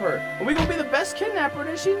kidnap her, and we gonna be the best kidnapper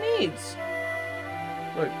that she needs.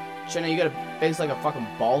 Look, Jenna, you got a face like a fucking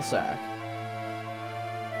ball sack.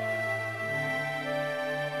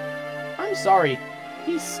 I'm sorry,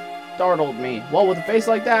 he startled me. Well, with a face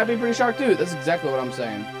like that, I'd be pretty sharp too. That's exactly what I'm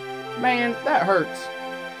saying. Man, that hurts.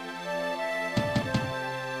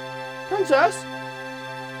 Princess?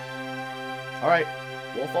 Alright,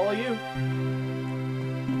 we'll follow you.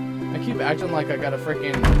 I keep acting like I gotta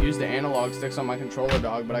freaking use the analog sticks on my controller,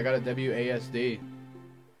 dog, but I got a WASD.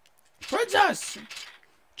 Princess!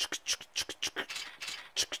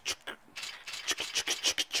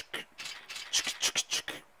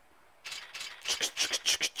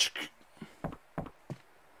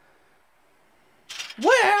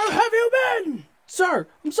 Where have you been? Sir,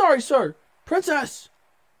 I'm sorry, sir. Princess!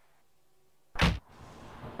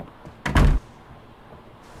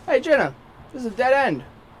 Hey, Jenna, this is a dead end.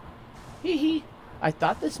 Hee hee. I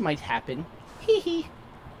thought this might happen. Hee hee.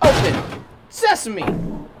 Open! Sesame!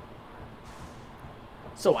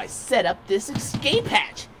 So I set up this escape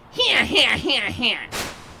hatch. Here, here, here, here.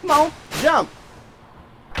 Come on, jump.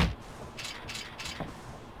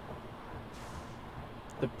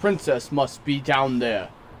 The princess must be down there.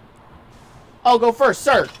 I'll go first,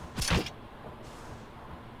 sir.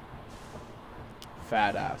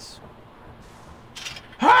 Fat ass.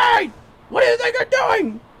 Hey! What do you think you're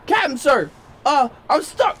doing? Captain, sir. I'm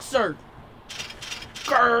stuck, sir.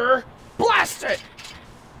 Grr! Blast it!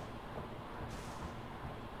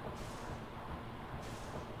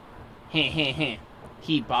 Heh heh heh.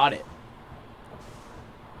 He bought it.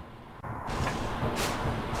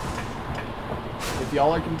 If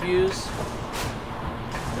y'all are confused,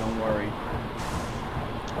 don't worry.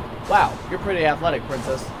 Wow, you're pretty athletic,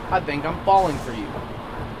 princess. I think I'm falling for you.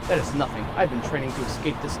 That is nothing. I've been training to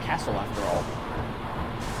escape this castle after all.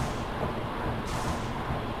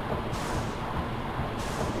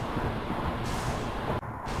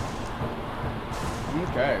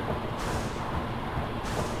 Okay.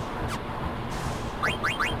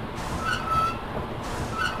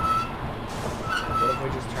 What if we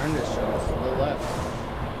just turn this chest to the left?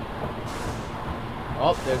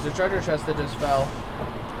 Oh, there's a treasure chest that just fell.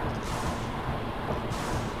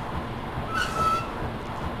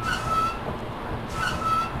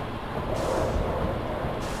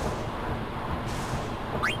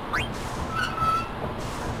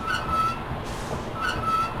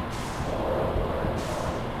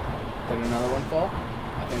 Did another one fall?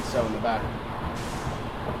 I think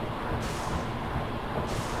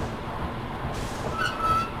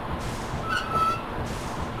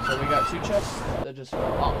 2 chests that just fell.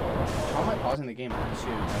 Oh, how am I pausing the game? 2. That's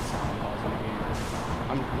how I'm pausing the game.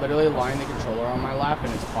 I'm literally lying the controller on my lap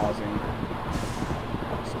and it's pausing.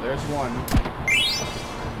 So there's one.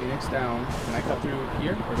 Phoenix down. Can I cut through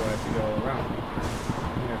here or do I have to go around? I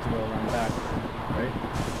think I have to go around back, right?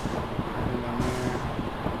 Down there.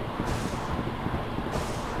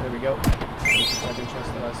 There we go. There's the second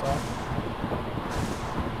chest that I saw.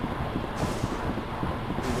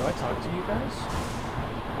 Do I talk to you guys?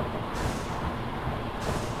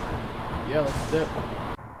 Yeah, let's dip.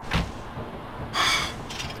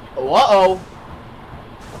 Oh, uh-oh!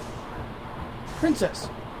 Princess,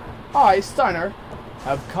 I, Steiner,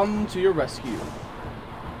 have come to your rescue.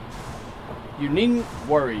 You needn't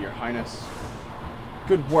worry, Your Highness.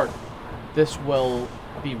 Good work. This will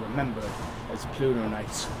be remembered as Pluto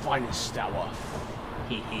Knight's finest hour.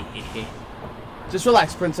 Hehehehe. Just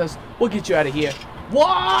relax, Princess. We'll get you out of here.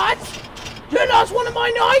 What? You lost one of my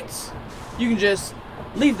knights? You can just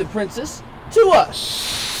leave the princess to us.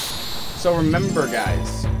 So remember,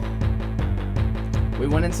 guys, we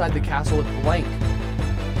went inside the castle with Blank.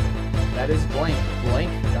 That is Blank.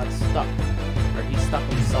 Blank got stuck. Or he stuck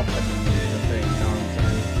himself in the thing, you know what I'm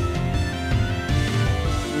saying?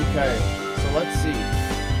 Okay, so let's see.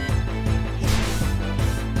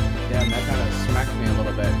 Damn, that kind of smacked me a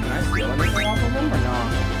little bit. Can I steal anything off of him or not?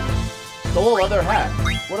 Stole a leather hat.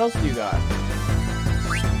 What else do you got?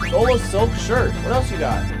 Stole a silk shirt. What else you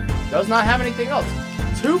got? Does not have anything else.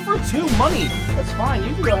 2 for 2 money. That's fine.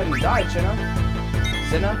 You can go ahead and die, Chinna.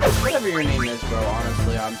 Cinna? Whatever your name is, bro.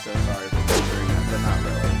 Honestly, I'm so sorry for butchering it, but not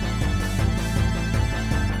really.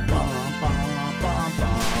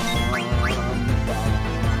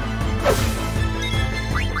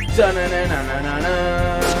 Da-na-na-na-na-na-na.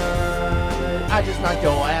 I just knocked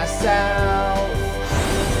your ass out.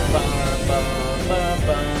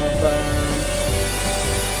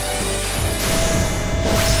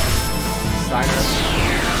 Steiner.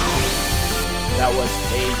 That was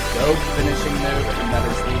a dope finishing move, and that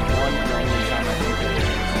is the one and only time I think it is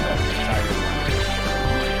that entire one.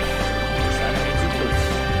 Steiner hates 2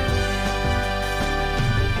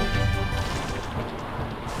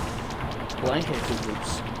 loops. Blank hates 2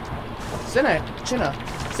 loops. Cinna, Chinna,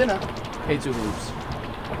 Cinna hates 2 loops.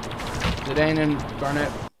 Zidane and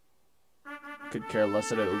Garnet could care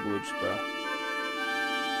less about Oogloops, bro.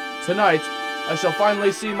 Tonight, I shall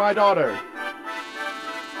finally see my daughter.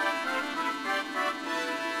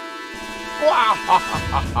 Wah ha ha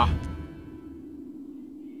ha ha.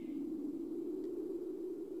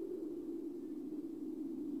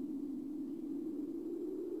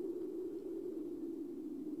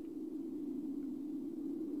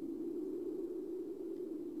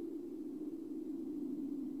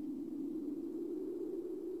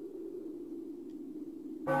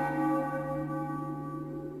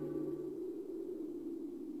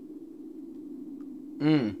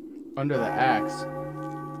 Under the axe.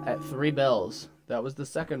 At 3 bells. That was the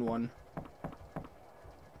second one.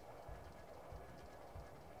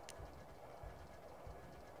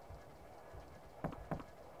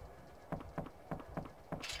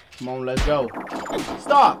 Come on, let's go.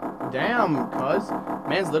 Stop! Damn, cuz.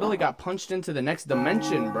 Man's literally got punched into the next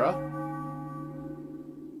dimension, bruh.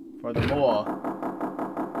 Furthermore.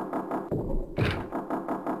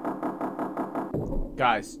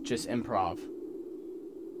 Guys, just improv.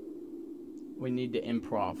 We need to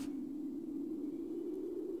improv.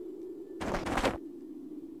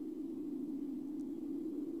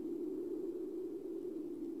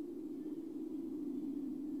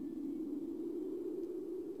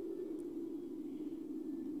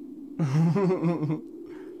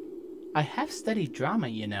 I have studied drama,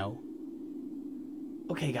 you know.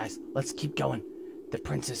 Okay, guys, let's keep going. The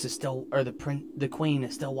princess is still, or the queen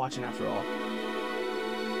is still watching after all.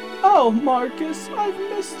 Oh, Marcus, I've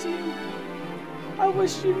missed you. I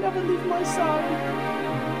wish you'd never leave my side.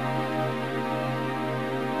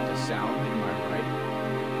 The sound in my right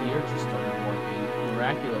ear just started working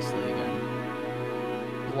miraculously again.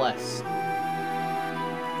 Bless.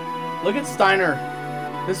 Look at Steiner.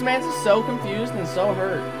 This man's just so confused and so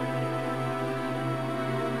hurt.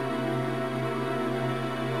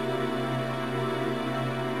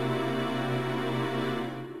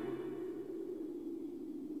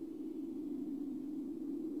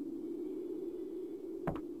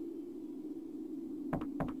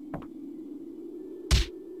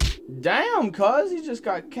 Damn, cuz he just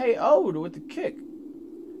got KO'd with the kick.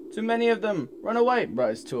 Too many of them. Run away.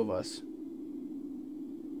 Bruh, it's 2 of us.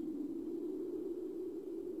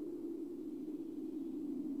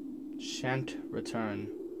 Shan't return.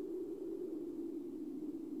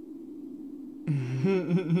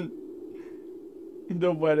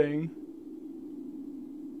 The wedding.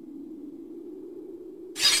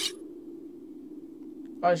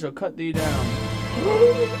 I shall cut thee down.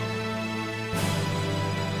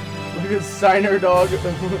 Look at Steiner, dog.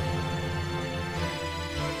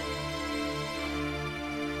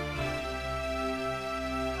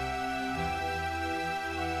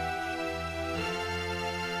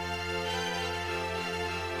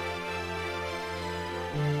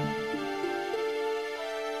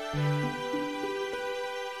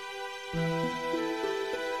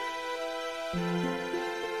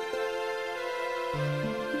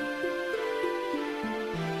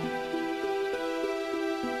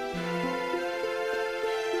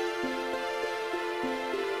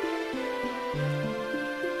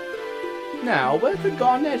 Now, where could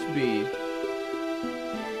Garnet be?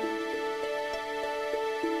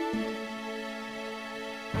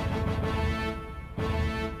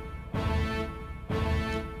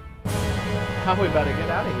 How are we about to get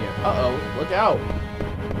out of here? Uh-oh, look out.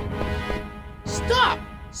 Stop!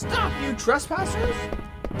 Stop, you trespassers!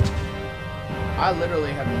 I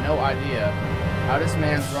literally have no idea how this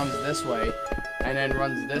man runs this way, and then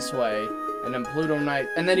runs this way, and then Pluto Knight,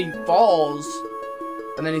 and then he falls,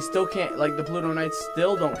 and then he still can't, like, the Pluto Knights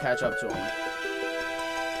still don't catch up to him.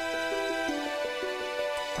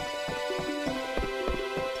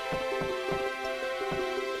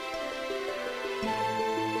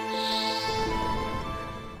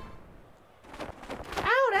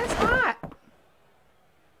 Ow, that's hot!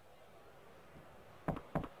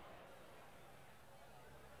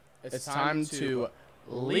 It's time to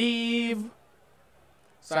leave.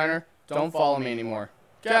 Steiner, don't follow me anymore.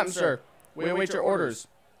 Captain, sir, we await your orders.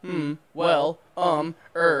 Well,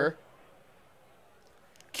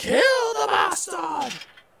 kill the bastard!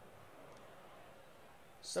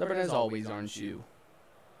 Stubborn as always, aren't you?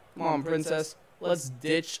 Come on, princess, let's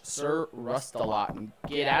ditch Sir Rust-a-Lot and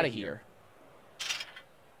get out of here.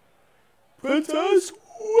 Princess,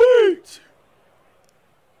 wait!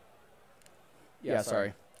 Yeah,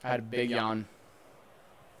 sorry. I had a big yawn.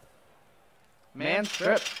 Man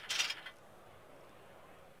trip.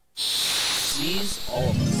 Seize all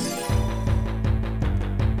of us.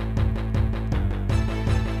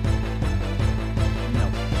 No.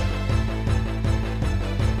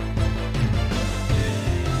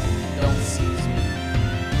 Don't seize me.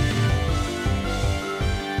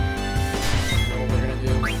 So what we're gonna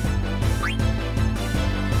do?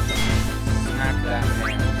 Smack that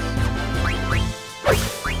man.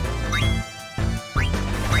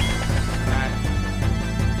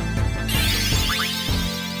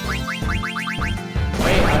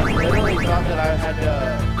 That I had to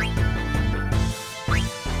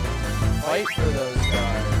fight for those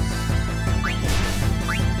guys.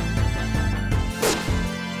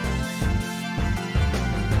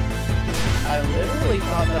 I literally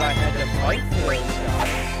thought that I had to fight for those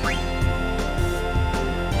guys.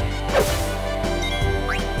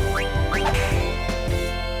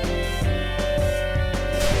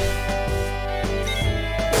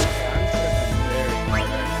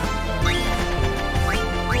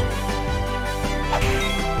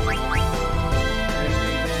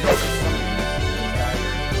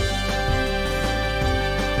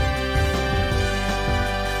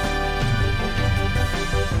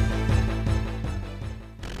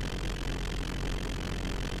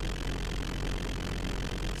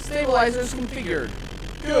 Stabilizers configured.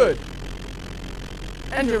 Good.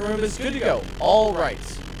 Engine room is good to go. All right.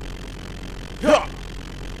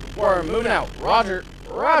 We're moving out. Roger.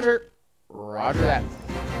 Roger. Roger that.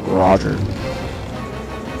 Roger.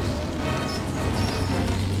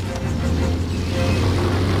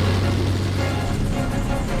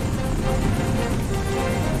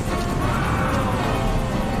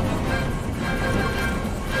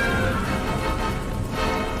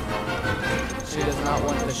 She does not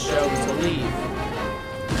want the show to leave.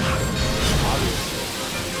 Obviously.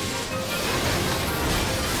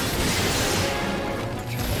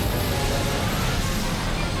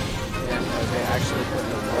 And they actually put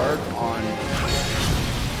the work on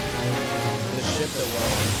the ship that we're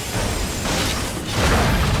on.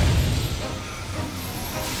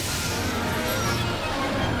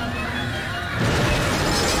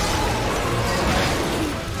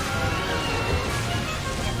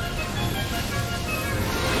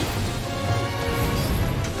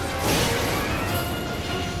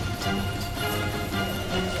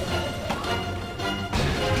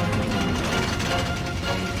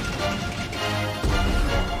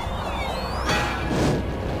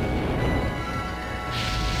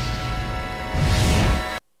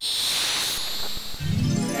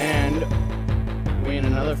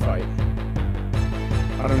 Fight.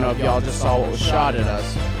 I don't know if y'all just saw what was shot at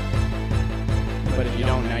us, but if you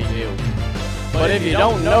don't, now you do. But if you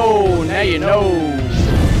don't know, now you know.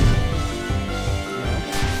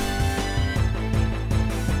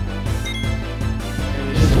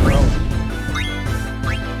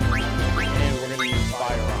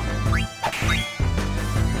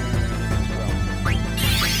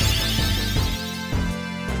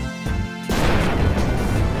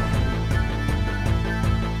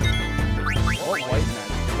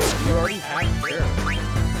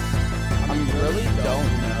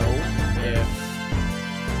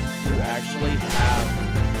 actually have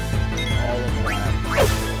all of that,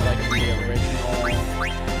 like the original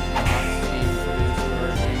non-Steam produced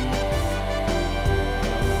version.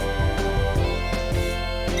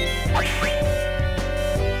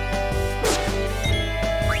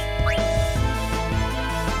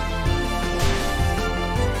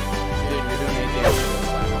 Dude, you're doing anything else?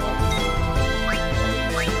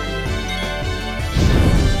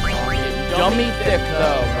 Dummy thick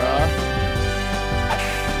though, bruh.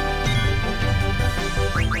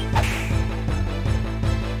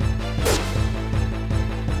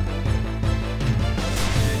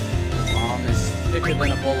 Mom is thicker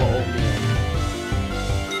than a bowl of oatmeal.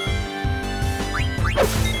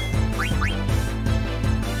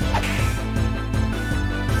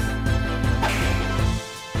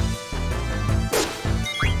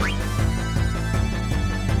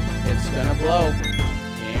 It's gonna blow.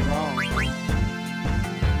 You ain't wrong.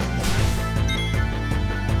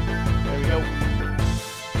 There we go.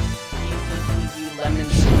 Easy peasy lemon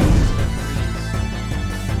squeeze to the freeze.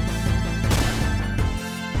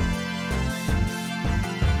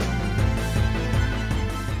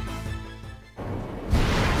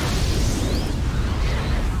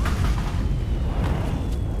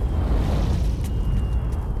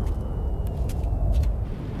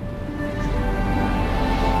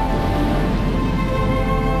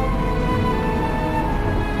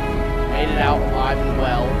 Made it out alive and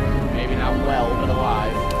well. Maybe not well, but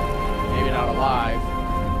alive. Maybe not alive.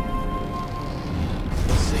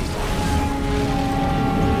 Let's see.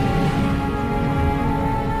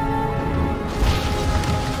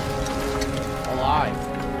 Alive.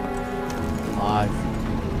 Alive.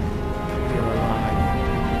 We are alive.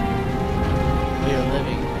 We are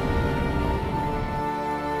living.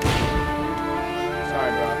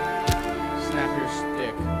 Sorry, bro. Snap your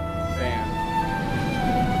stick. Bam.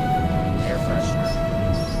 Air freshener.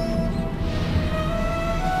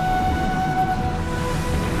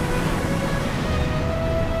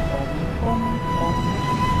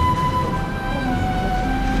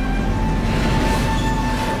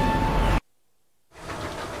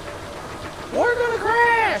 We're gonna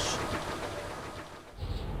crash!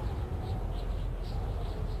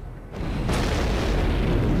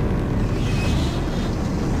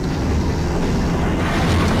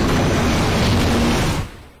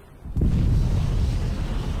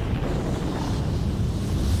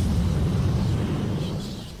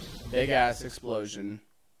 Big ass explosion.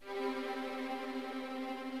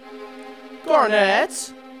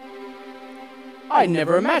 Garnet! I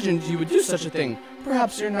never imagined you would do such a thing.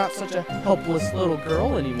 Perhaps you're not such a helpless little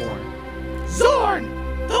girl anymore. Zorn!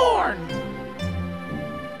 Thorn!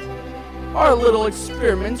 Our little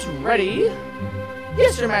experiment's ready.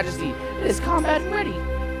 Yes, Your Majesty, it is combat ready.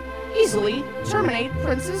 Easily terminate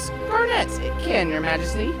Princess Garnet. It can, Your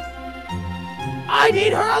Majesty. I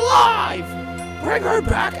need her alive! Bring her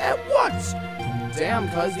back at once! Damn,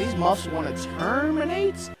 cuz these muffs want to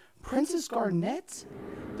terminate Princess Garnet?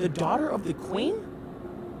 The daughter of the queen?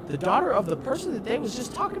 The daughter of the person that they was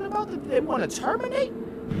just talking about that they want to terminate?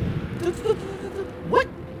 What?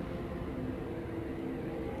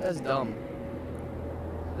 That's dumb.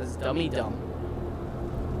 That's dummy dumb.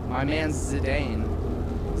 My man's Zidane.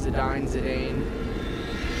 Zidane. Zidane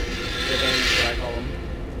is what I call him.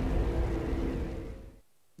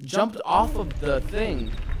 Jumped off of the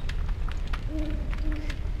thing.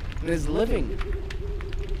 And is living.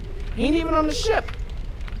 He ain't even on the ship.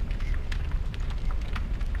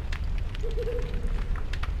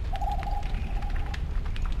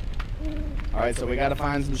 Alright, so we gotta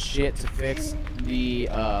find some shit to fix the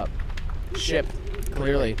ship,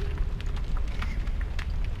 clearly.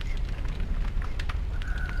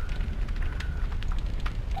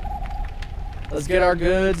 Let's get our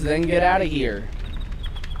goods, then get out of here.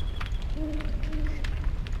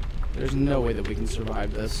 There's no way that we can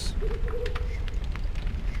survive this.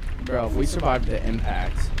 Bro, if we survive the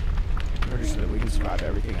impact, I'm pretty sure that we can survive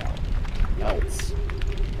everything else.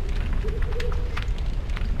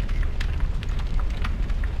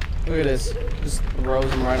 Look at this. Just throws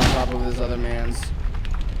him right on top of this other man's.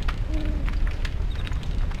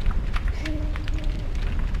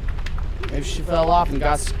 Maybe she fell off and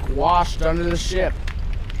got squashed under the ship.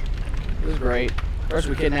 This is great. First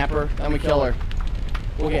we kidnap her, then we kill her.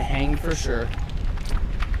 We'll get hanged for sure.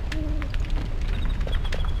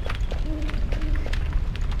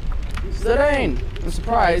 Zidane! I'm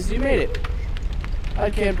surprised you made it.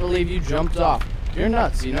 I can't believe you jumped off. You're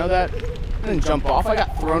nuts, you know that? I didn't jump off, I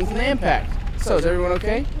got thrown from the impact. So, is everyone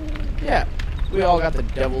okay? Yeah, we all got the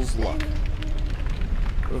devil's luck.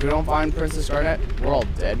 But if we don't find Princess Garnet, we're all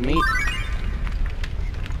dead meat.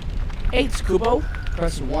 8, Kubo.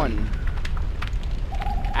 Press 1.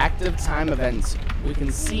 active time events. We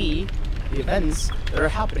can see the events that are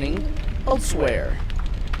happening elsewhere.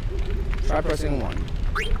 Try pressing 1.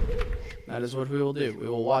 That is what we will do. We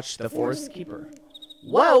will watch the Forest Keeper.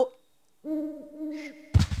 Whoa!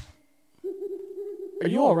 Are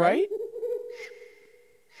you alright?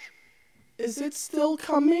 Is it still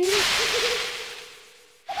coming?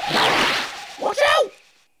 Watch out!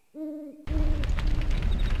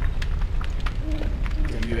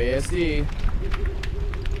 WASD.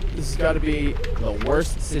 This has got to be the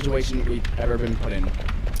worst situation we've ever been put in.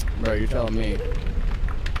 Bro, you're telling me.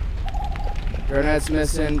 Grenad's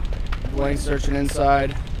missing. Blank searching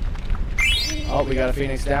inside. Oh, we got a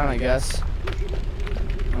Phoenix down, I guess.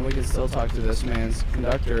 And we can still talk to this man's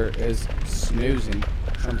conductor is snoozing.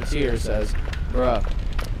 Trumpeteer says, bruh,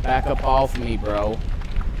 back up off me, bro.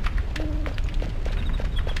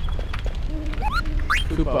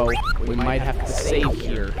 Kupo, we might have to save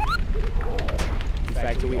here. In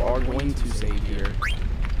fact, we are going to save here.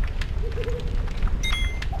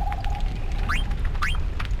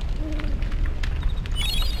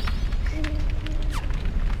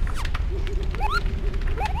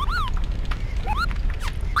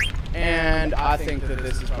 And I think that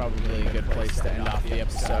this is probably a good place to end off the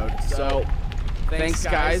episode. So, thanks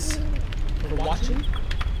guys for watching.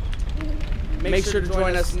 Make sure to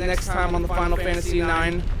join us next time on the Final Fantasy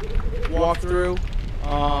IX walkthrough.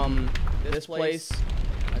 This place,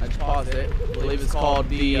 I just paused it. I believe it's called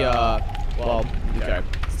the,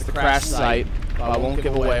 it's the crash site. But I won't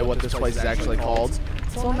give away what this place is actually called.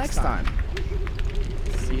 Until next time.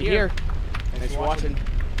 See you here. Thanks for watching.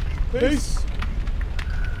 Peace.